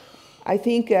 So I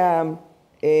think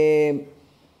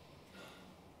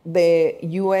the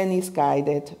UN is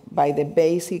guided by the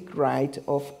basic right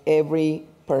of every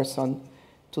person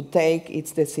to take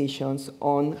its decisions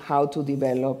on how to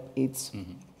develop its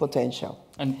potential.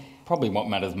 And probably what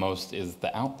matters most is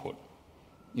the output.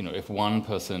 You know, if one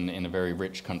person in a very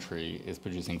rich country is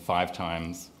producing 5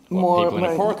 times what people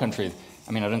in poorer countries,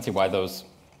 I mean, I don't see why those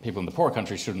people in the poorer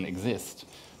countries shouldn't exist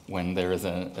when there is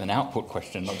an output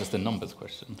question, not just a numbers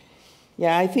question.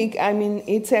 Yeah, I think, I mean,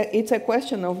 it's a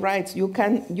question of rights. You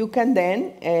can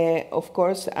then, of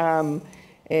course,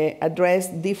 address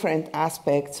different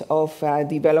aspects of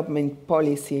development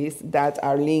policies that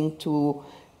are linked to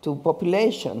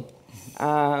population.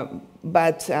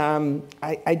 But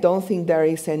I don't think there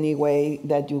is any way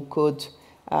that you could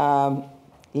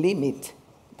limit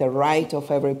the right of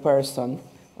every person,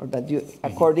 or that you,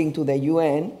 according to the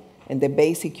UN and the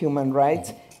basic human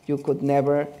rights, you could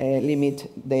never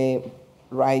limit the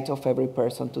right of every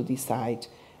person to decide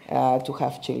to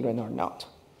have children or not.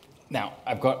 Now,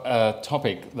 I've got a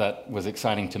topic that was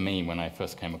exciting to me when I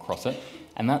first came across it,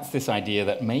 and that's this idea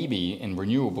that maybe in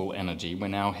renewable energy, we're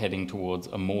now heading towards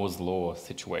a Moore's law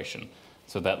situation.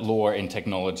 So that law in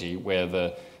technology where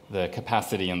the the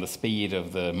capacity and the speed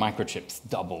of the microchips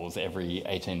doubles every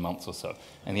 18 months or so.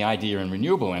 And the idea in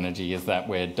renewable energy is that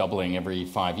we're doubling every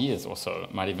 5 years or so.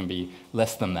 It might even be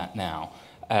less than that now.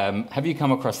 Have you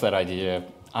come across that idea?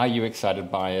 Are you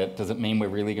excited by it? Does it mean we're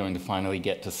really going to finally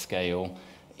get to scale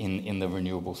in the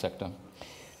renewable sector?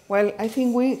 Well, I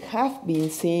think we have been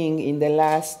seeing in the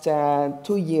last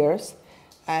 2 years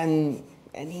an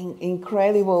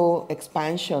incredible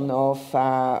expansion of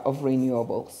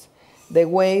renewables. The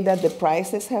way that the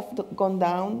prices have gone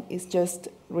down is just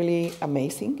really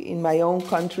amazing. In my own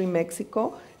country,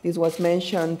 Mexico, this was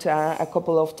mentioned a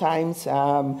couple of times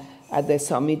at the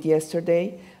summit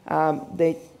yesterday.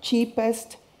 The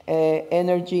cheapest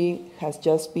energy has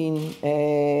just been,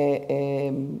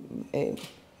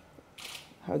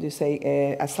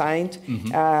 assigned,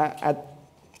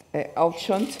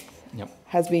 auctioned, yep.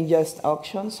 has been just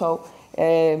auctioned. So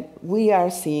we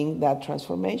are seeing that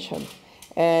transformation.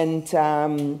 And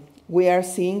we are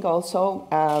seeing also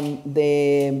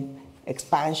the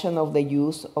expansion of the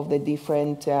use of the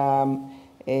different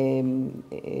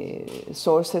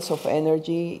sources of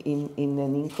energy in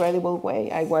an incredible way.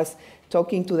 I was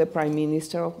talking to the Prime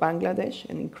Minister of Bangladesh,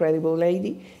 an incredible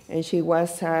lady, and she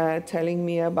was telling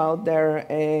me about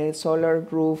their solar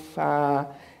roof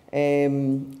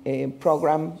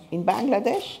program in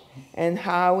Bangladesh and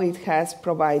how it has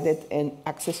provided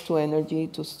access to energy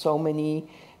to so many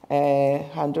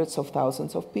hundreds of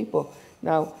thousands of people.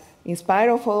 Now, in spite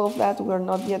of all of that, we're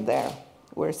not yet there.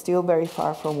 We're still very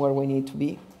far from where we need to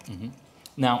be. Mm-hmm.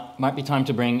 Now, might be time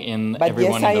to bring in but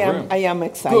everyone yes, in the room. I am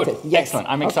excited. Good, yes. excellent.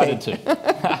 I'm excited too.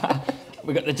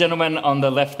 We've got the gentleman on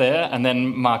the left there, and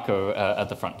then Marco at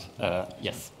the front.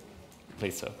 Yes,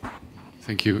 please, sir.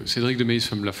 Thank you. Cédric Demise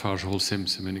from Lafarge Holcim,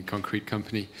 cement and concrete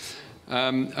company.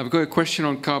 I've got a question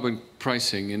on carbon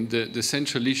pricing, and the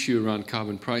central issue around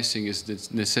carbon pricing is the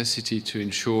necessity to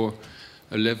ensure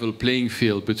a level playing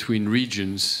field between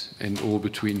regions and or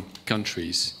between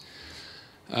countries.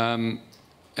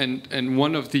 And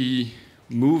one of the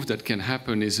moves that can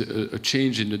happen is a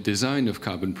change in the design of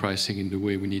carbon pricing in the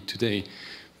way we need today,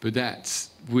 but that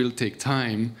will take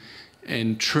time,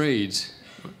 and trade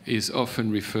is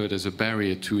often referred as a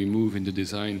barrier to move in the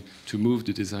design, to move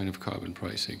the design of carbon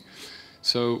pricing.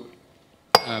 So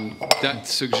that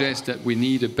suggests that we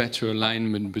need a better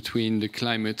alignment between the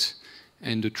climate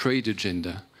and the trade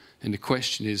agenda. And the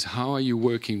question is, how are you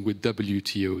working with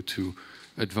WTO to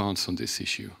advance on this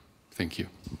issue? Thank you.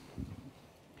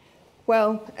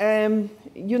 Well,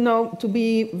 you know, to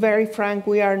be very frank,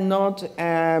 we are not,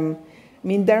 I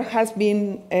mean, there has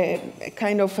been a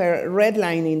kind of a red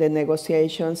line in the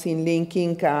negotiations in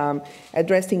linking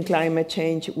addressing climate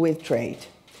change with trade.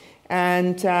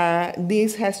 And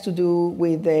this has to do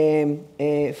with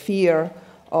the fear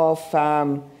of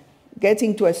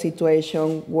getting to a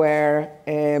situation where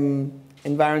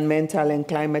environmental and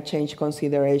climate change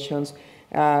considerations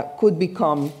could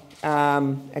become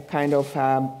a kind of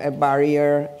a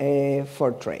barrier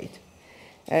for trade.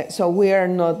 So we are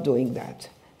not doing that.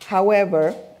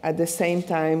 However, at the same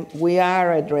time, we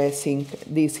are addressing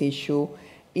this issue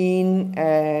in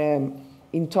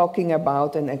talking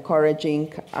about and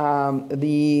encouraging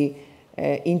the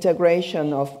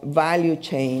integration of value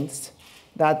chains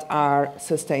that are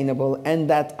sustainable and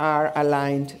that are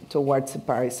aligned towards the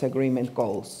Paris Agreement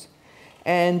goals.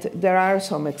 And there are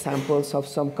some examples of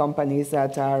some companies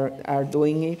that are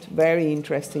doing it, very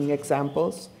interesting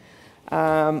examples.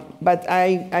 But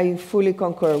I fully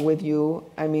concur with you.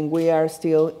 I mean, we are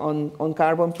still on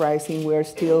carbon pricing, we are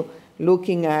still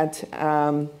looking at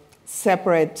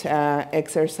separate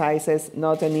exercises,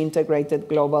 not an integrated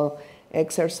global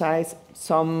exercise.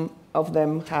 Some of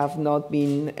them have not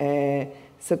been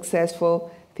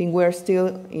successful. I think we're still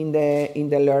in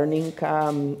the learning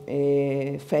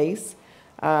phase.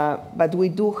 But we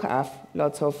do have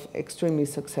lots of extremely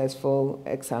successful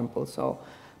examples. So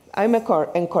I'm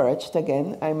encouraged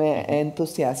again. I'm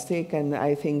enthusiastic, and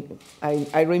I think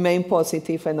I remain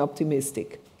positive and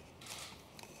optimistic.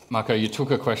 Marco, you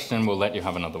took a question. We'll let you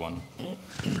have another one.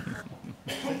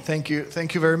 Thank you.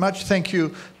 Thank you very much. Thank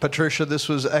you, Patricia. This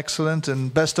was excellent,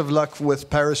 and best of luck with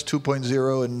Paris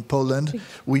 2.0 in Poland.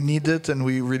 We need it, and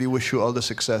we really wish you all the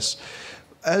success.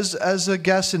 As a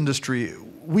gas industry,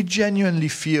 we genuinely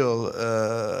feel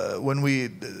when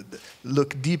we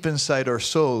look deep inside our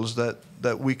souls that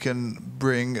we can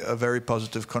bring a very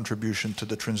positive contribution to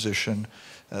the transition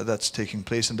that's taking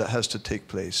place and that has to take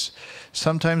place.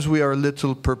 Sometimes we are a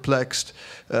little perplexed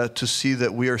to see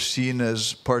that we are seen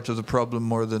as part of the problem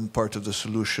more than part of the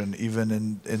solution, even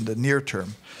in the near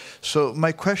term. So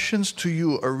my questions to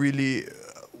you are really,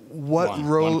 what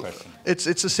role? It's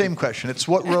the same question. It's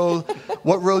what role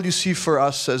you see for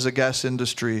us as a gas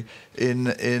industry in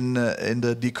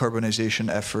the decarbonization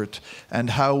effort, and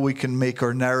how we can make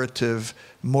our narrative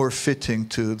more fitting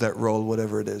to that role,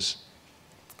 whatever it is.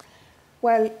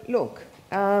 Well, look,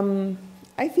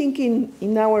 I think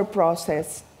in our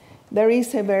process there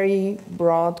is a very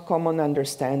broad common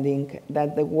understanding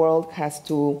that the world has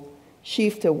to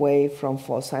shift away from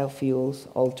fossil fuels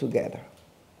altogether.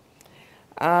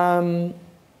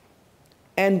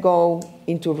 And go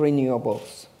into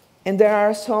renewables. And there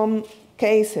are some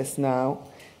cases now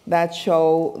that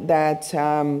show that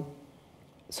some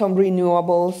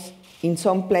renewables in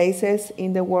some places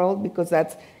in the world, because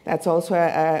that's also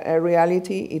a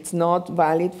reality, it's not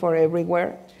valid for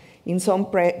everywhere. In some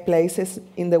places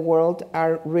in the world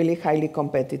are really highly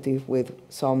competitive with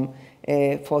some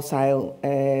fossil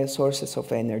sources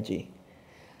of energy.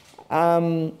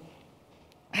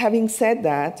 Having said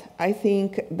that, I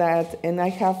think that, and I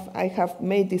have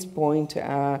made this point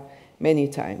many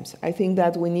times, I think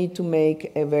that we need to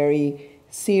make a very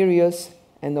serious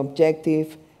and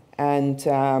objective and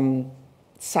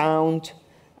sound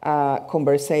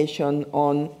conversation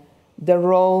on the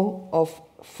role of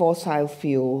fossil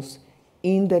fuels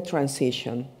in the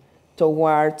transition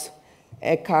towards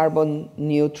a carbon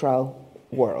neutral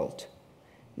world.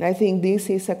 And I think this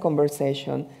is a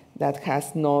conversation that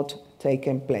has not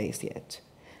taken place yet.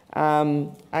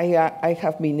 I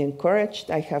have been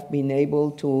encouraged, I have been able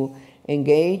to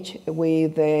engage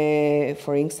with,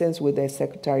 for instance, with the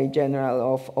Secretary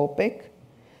General of OPEC,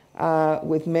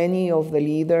 with many of the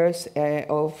leaders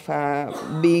of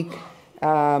big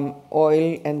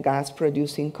oil and gas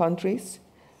producing countries.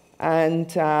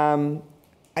 And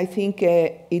I think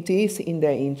it is in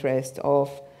the interest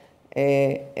of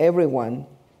everyone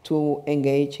to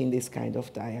engage in this kind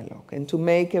of dialogue and to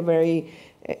make a very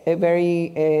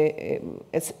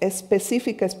as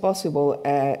specific as possible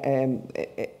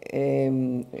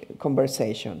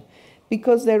conversation,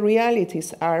 because the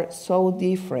realities are so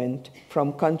different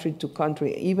from country to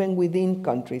country, even within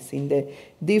countries, in the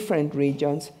different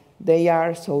regions, they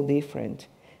are so different.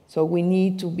 So we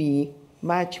need to be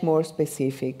much more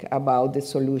specific about the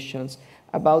solutions,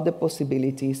 about the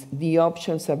possibilities, the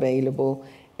options available,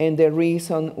 and the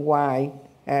reason why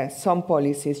some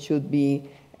policies should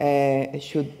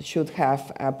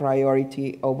have a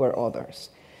priority over others.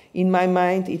 In my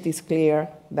mind, it is clear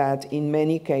that in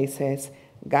many cases,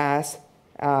 gas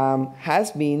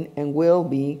has been and will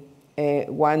be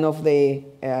one of the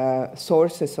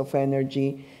sources of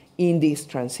energy in this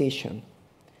transition.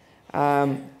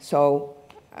 So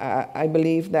I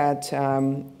believe that,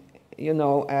 you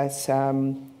know, as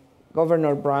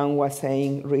Governor Brown was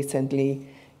saying recently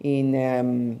in a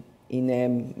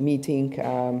meeting,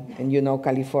 and you know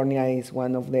California is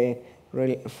one of the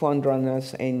front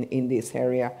runners in this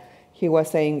area, he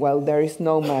was saying, well, there is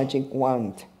no magic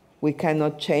wand. We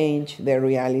cannot change the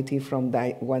reality from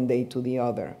one day to the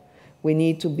other. We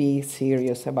need to be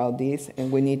serious about this,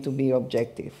 and we need to be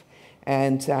objective.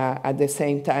 And at the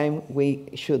same time, we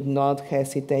should not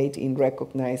hesitate in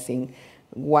recognizing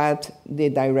what the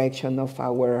direction of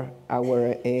our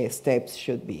steps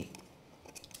should be.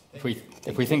 If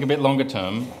we think a bit longer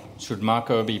term, should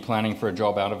Marco be planning for a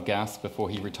job out of gas before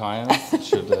he retires?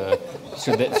 Should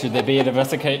there be a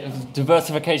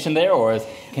diversification there, or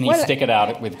can he stick it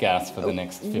out with gas for the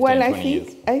next 15, 20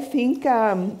 years? I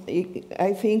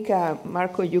think,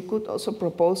 Marco, you could also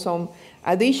propose some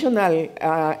additional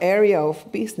area of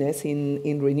business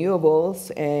in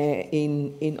renewables,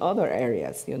 in other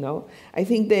areas, you know. I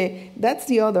think that's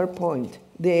the other point.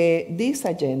 This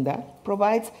agenda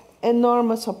provides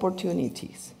enormous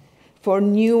opportunities for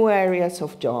new areas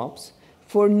of jobs,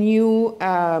 for new,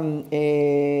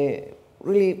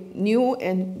 really new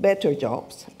and better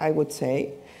jobs, I would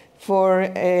say, for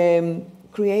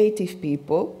creative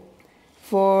people,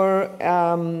 for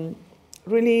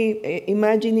really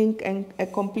imagining a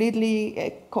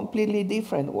completely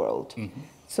different world. Mm-hmm.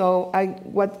 So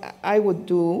what I would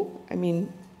do, I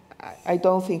mean, I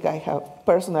don't think I have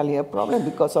personally a problem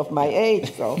because of my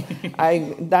age, so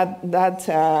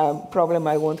that problem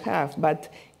I won't have. But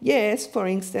yes, for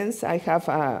instance, I have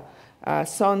a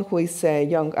son who is a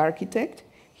young architect.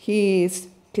 He is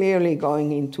clearly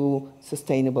going into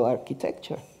sustainable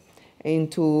architecture.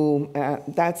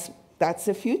 That's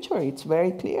the future. It's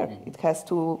very clear. It has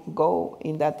to go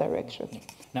in that direction.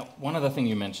 Now, one other thing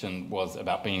you mentioned was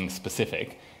about being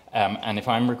specific. And if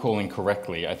I'm recalling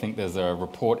correctly, I think there's a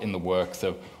report in the works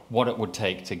of what it would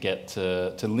take to get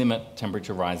to limit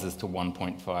temperature rises to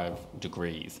 1.5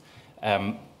 degrees.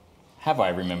 Have I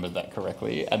remembered that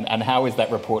correctly? And how is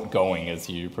that report going as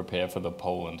you prepare for the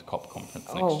Poland COP conference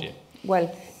next year?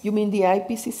 Well, you mean the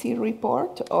IPCC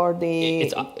report or the...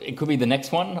 It could be the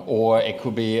next one, or it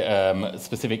could be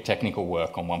specific technical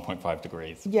work on 1.5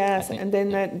 degrees. Yes, and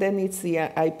then it's the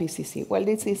IPCC. Well,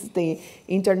 this is the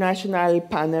International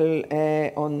Panel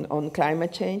on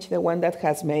Climate Change, the one that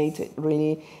has made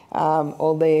really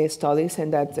all the studies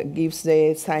and that gives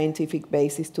the scientific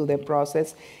basis to the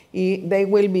process. They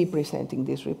will be presenting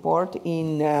this report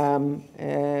in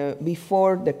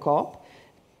before the COP,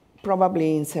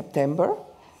 probably in September,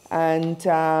 and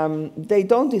they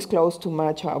don't disclose too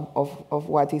much of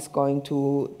what is going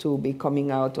to be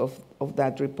coming out of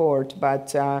that report,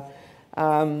 but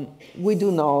we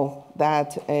do know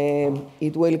that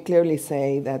it will clearly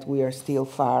say that we are still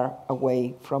far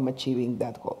away from achieving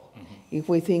that goal. Mm-hmm. If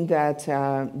we think that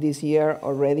this year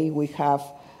already we have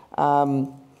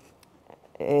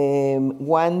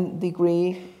 1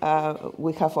 degree,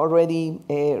 we have already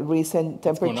recent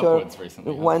temperature,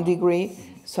 1 degree, mm-hmm.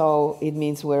 So it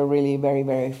means we're really very,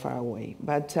 very far away.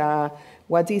 But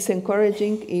what is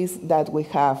encouraging is that we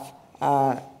have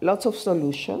lots of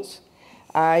solutions.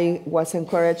 I was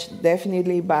encouraged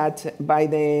definitely by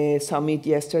the summit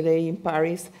yesterday in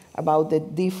Paris about the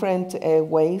different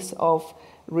ways of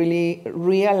really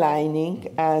realigning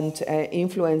and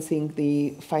influencing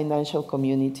the financial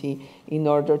community in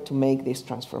order to make this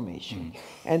transformation.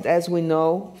 And as we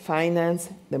know, finance,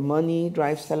 the money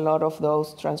drives a lot of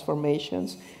those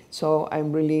transformations. So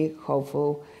I'm really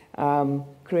hopeful.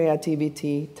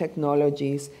 Creativity,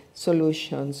 technologies,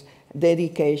 solutions,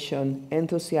 dedication,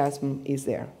 enthusiasm is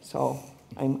there. So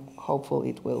I'm hopeful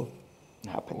it will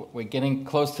happen. We're getting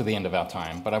close to the end of our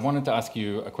time, but I wanted to ask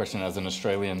you a question as an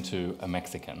Australian to a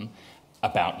Mexican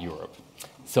about Europe.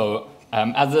 So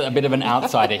as a bit of an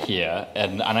outsider here,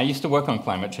 and I used to work on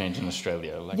climate change in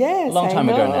Australia, like a long time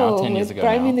ago now, 10 years ago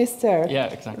Prime now. Minister. Yeah,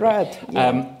 exactly. Right.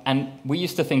 Yeah. And we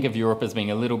used to think of Europe as being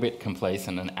a little bit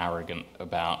complacent and arrogant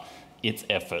about its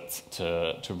efforts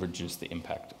to reduce the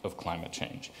impact of climate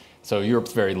change. So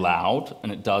Europe's very loud,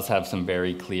 and it does have some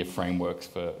very clear frameworks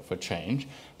for change,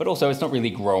 but also it's not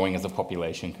really growing as a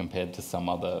population compared to some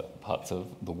other parts of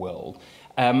the world.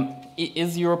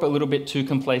 Is Europe a little bit too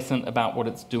complacent about what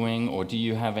it's doing, or do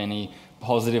you have any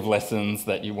positive lessons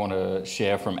that you want to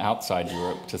share from outside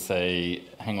Europe to say,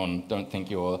 hang on, don't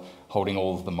think you're holding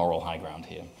all of the moral high ground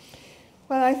here?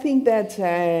 Well, I think that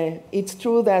it's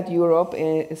true that Europe,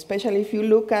 especially if you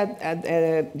look at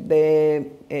the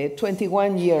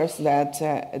 21 years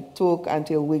that took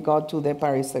until we got to the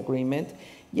Paris Agreement,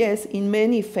 yes, in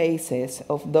many phases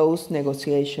of those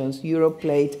negotiations, Europe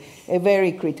played a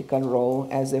very critical role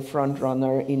as a front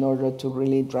runner in order to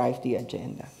really drive the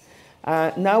agenda.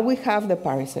 Now we have the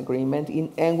Paris Agreement,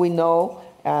 and we know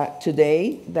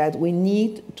today that we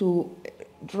need to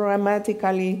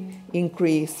dramatically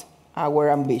increase our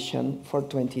ambition for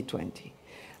 2020.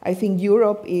 I think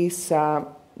Europe is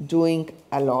doing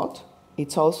a lot.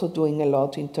 It's also doing a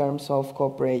lot in terms of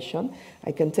cooperation.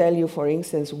 I can tell you, for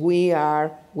instance,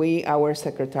 our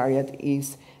secretariat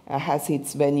has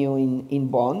its venue in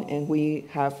Bonn, and we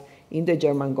have in the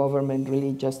German government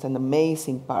really just an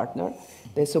amazing partner.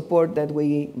 The support that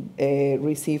we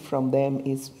receive from them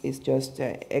is just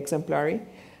exemplary.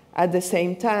 At the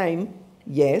same time,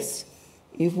 yes,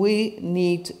 if we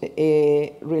need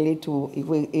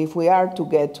if we are to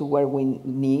get to where we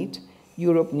need,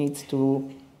 Europe needs to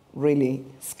really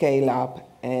scale up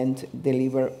and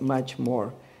deliver much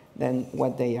more than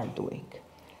what they are doing.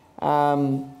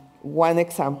 One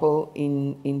example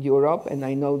in Europe, and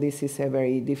I know this is a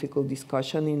very difficult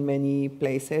discussion in many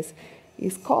places,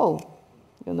 is coal.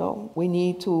 You know, we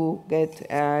need to get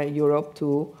Europe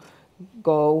to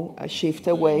go shift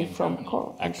away from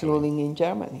coal, including in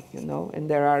Germany, you know, and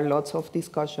there are lots of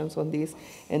discussions on this,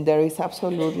 and there is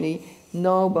absolutely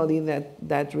nobody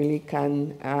that really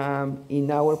can, in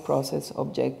our process,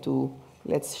 object to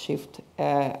let's shift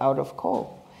out of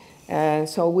coal.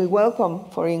 So we welcome,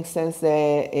 for instance,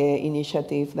 the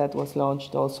initiative that was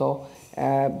launched also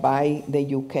by the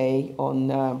UK on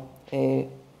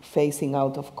phasing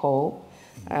out of coal.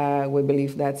 We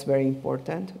believe that's very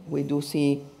important. We do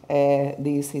see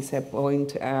this is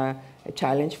a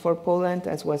challenge for Poland,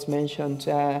 as was mentioned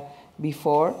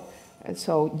before.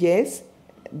 So yes,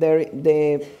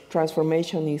 the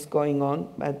transformation is going on,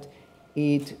 but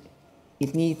it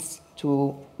needs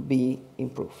to be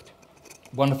improved.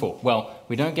 Wonderful. Well,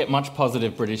 we don't get much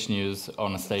positive British news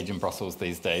on a stage in Brussels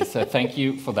these days, so thank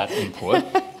you for that input.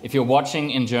 If you're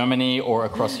watching in Germany or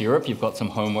across Europe, you've got some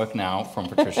homework now from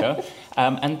Patricia.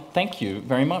 And thank you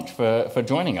very much for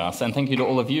joining us, and thank you to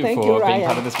all of you for being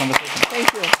part of this conversation.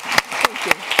 Thank you.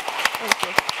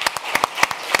 Thank you.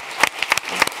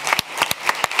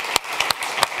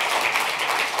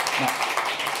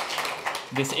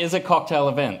 This is a cocktail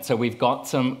event, so we've got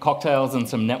some cocktails and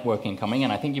some networking coming,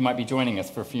 and I think you might be joining us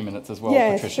for a few minutes as well,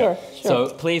 Yes, Patricia. sure. So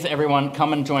please, everyone,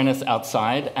 come and join us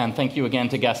outside, and thank you again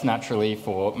to Gas Naturally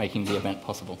for making the event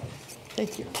possible.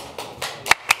 Thank you.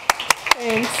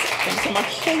 Thanks. Thanks so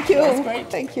much. Thank you. That was great.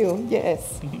 Thank you.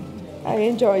 Yes. I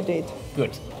enjoyed it.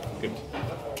 Good, good.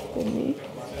 And me?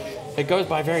 It goes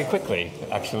by very quickly,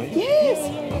 actually. Yes.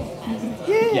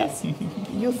 Yes. Yes.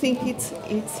 You think it's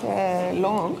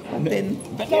long, and then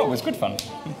But no, it was good fun.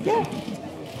 yeah.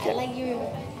 I like your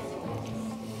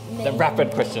The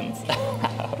rapid questions.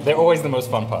 They're always the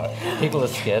most fun part. People are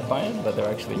scared by it, but they're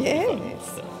actually fun.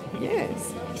 Yes.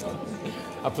 Yes.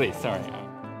 Oh, please, sorry.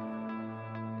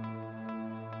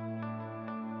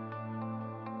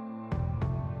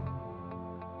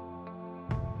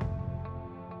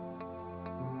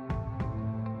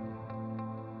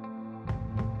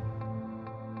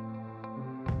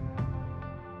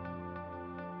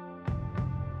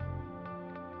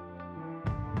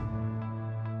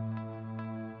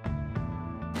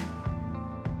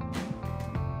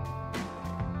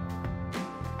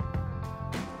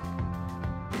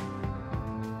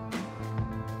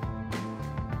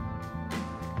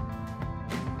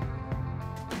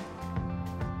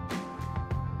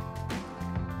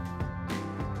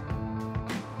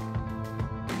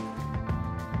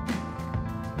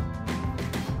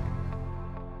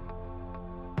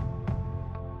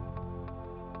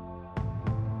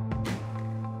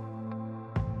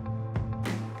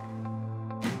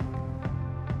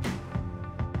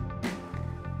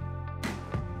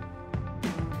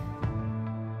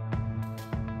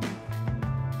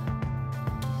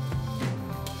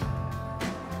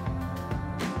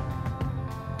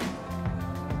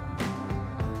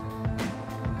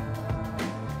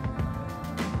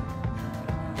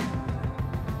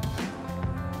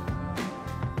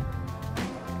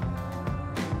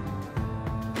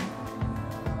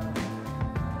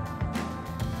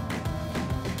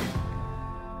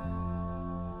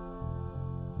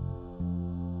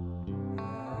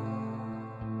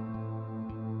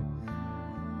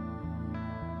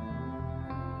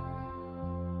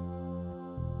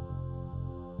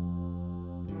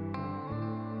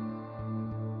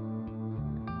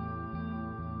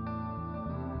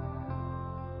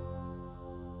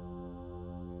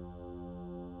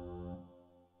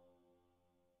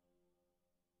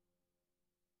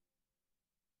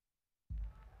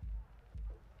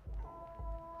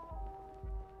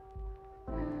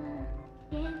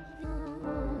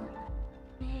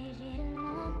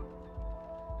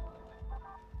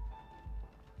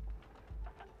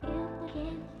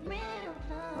 you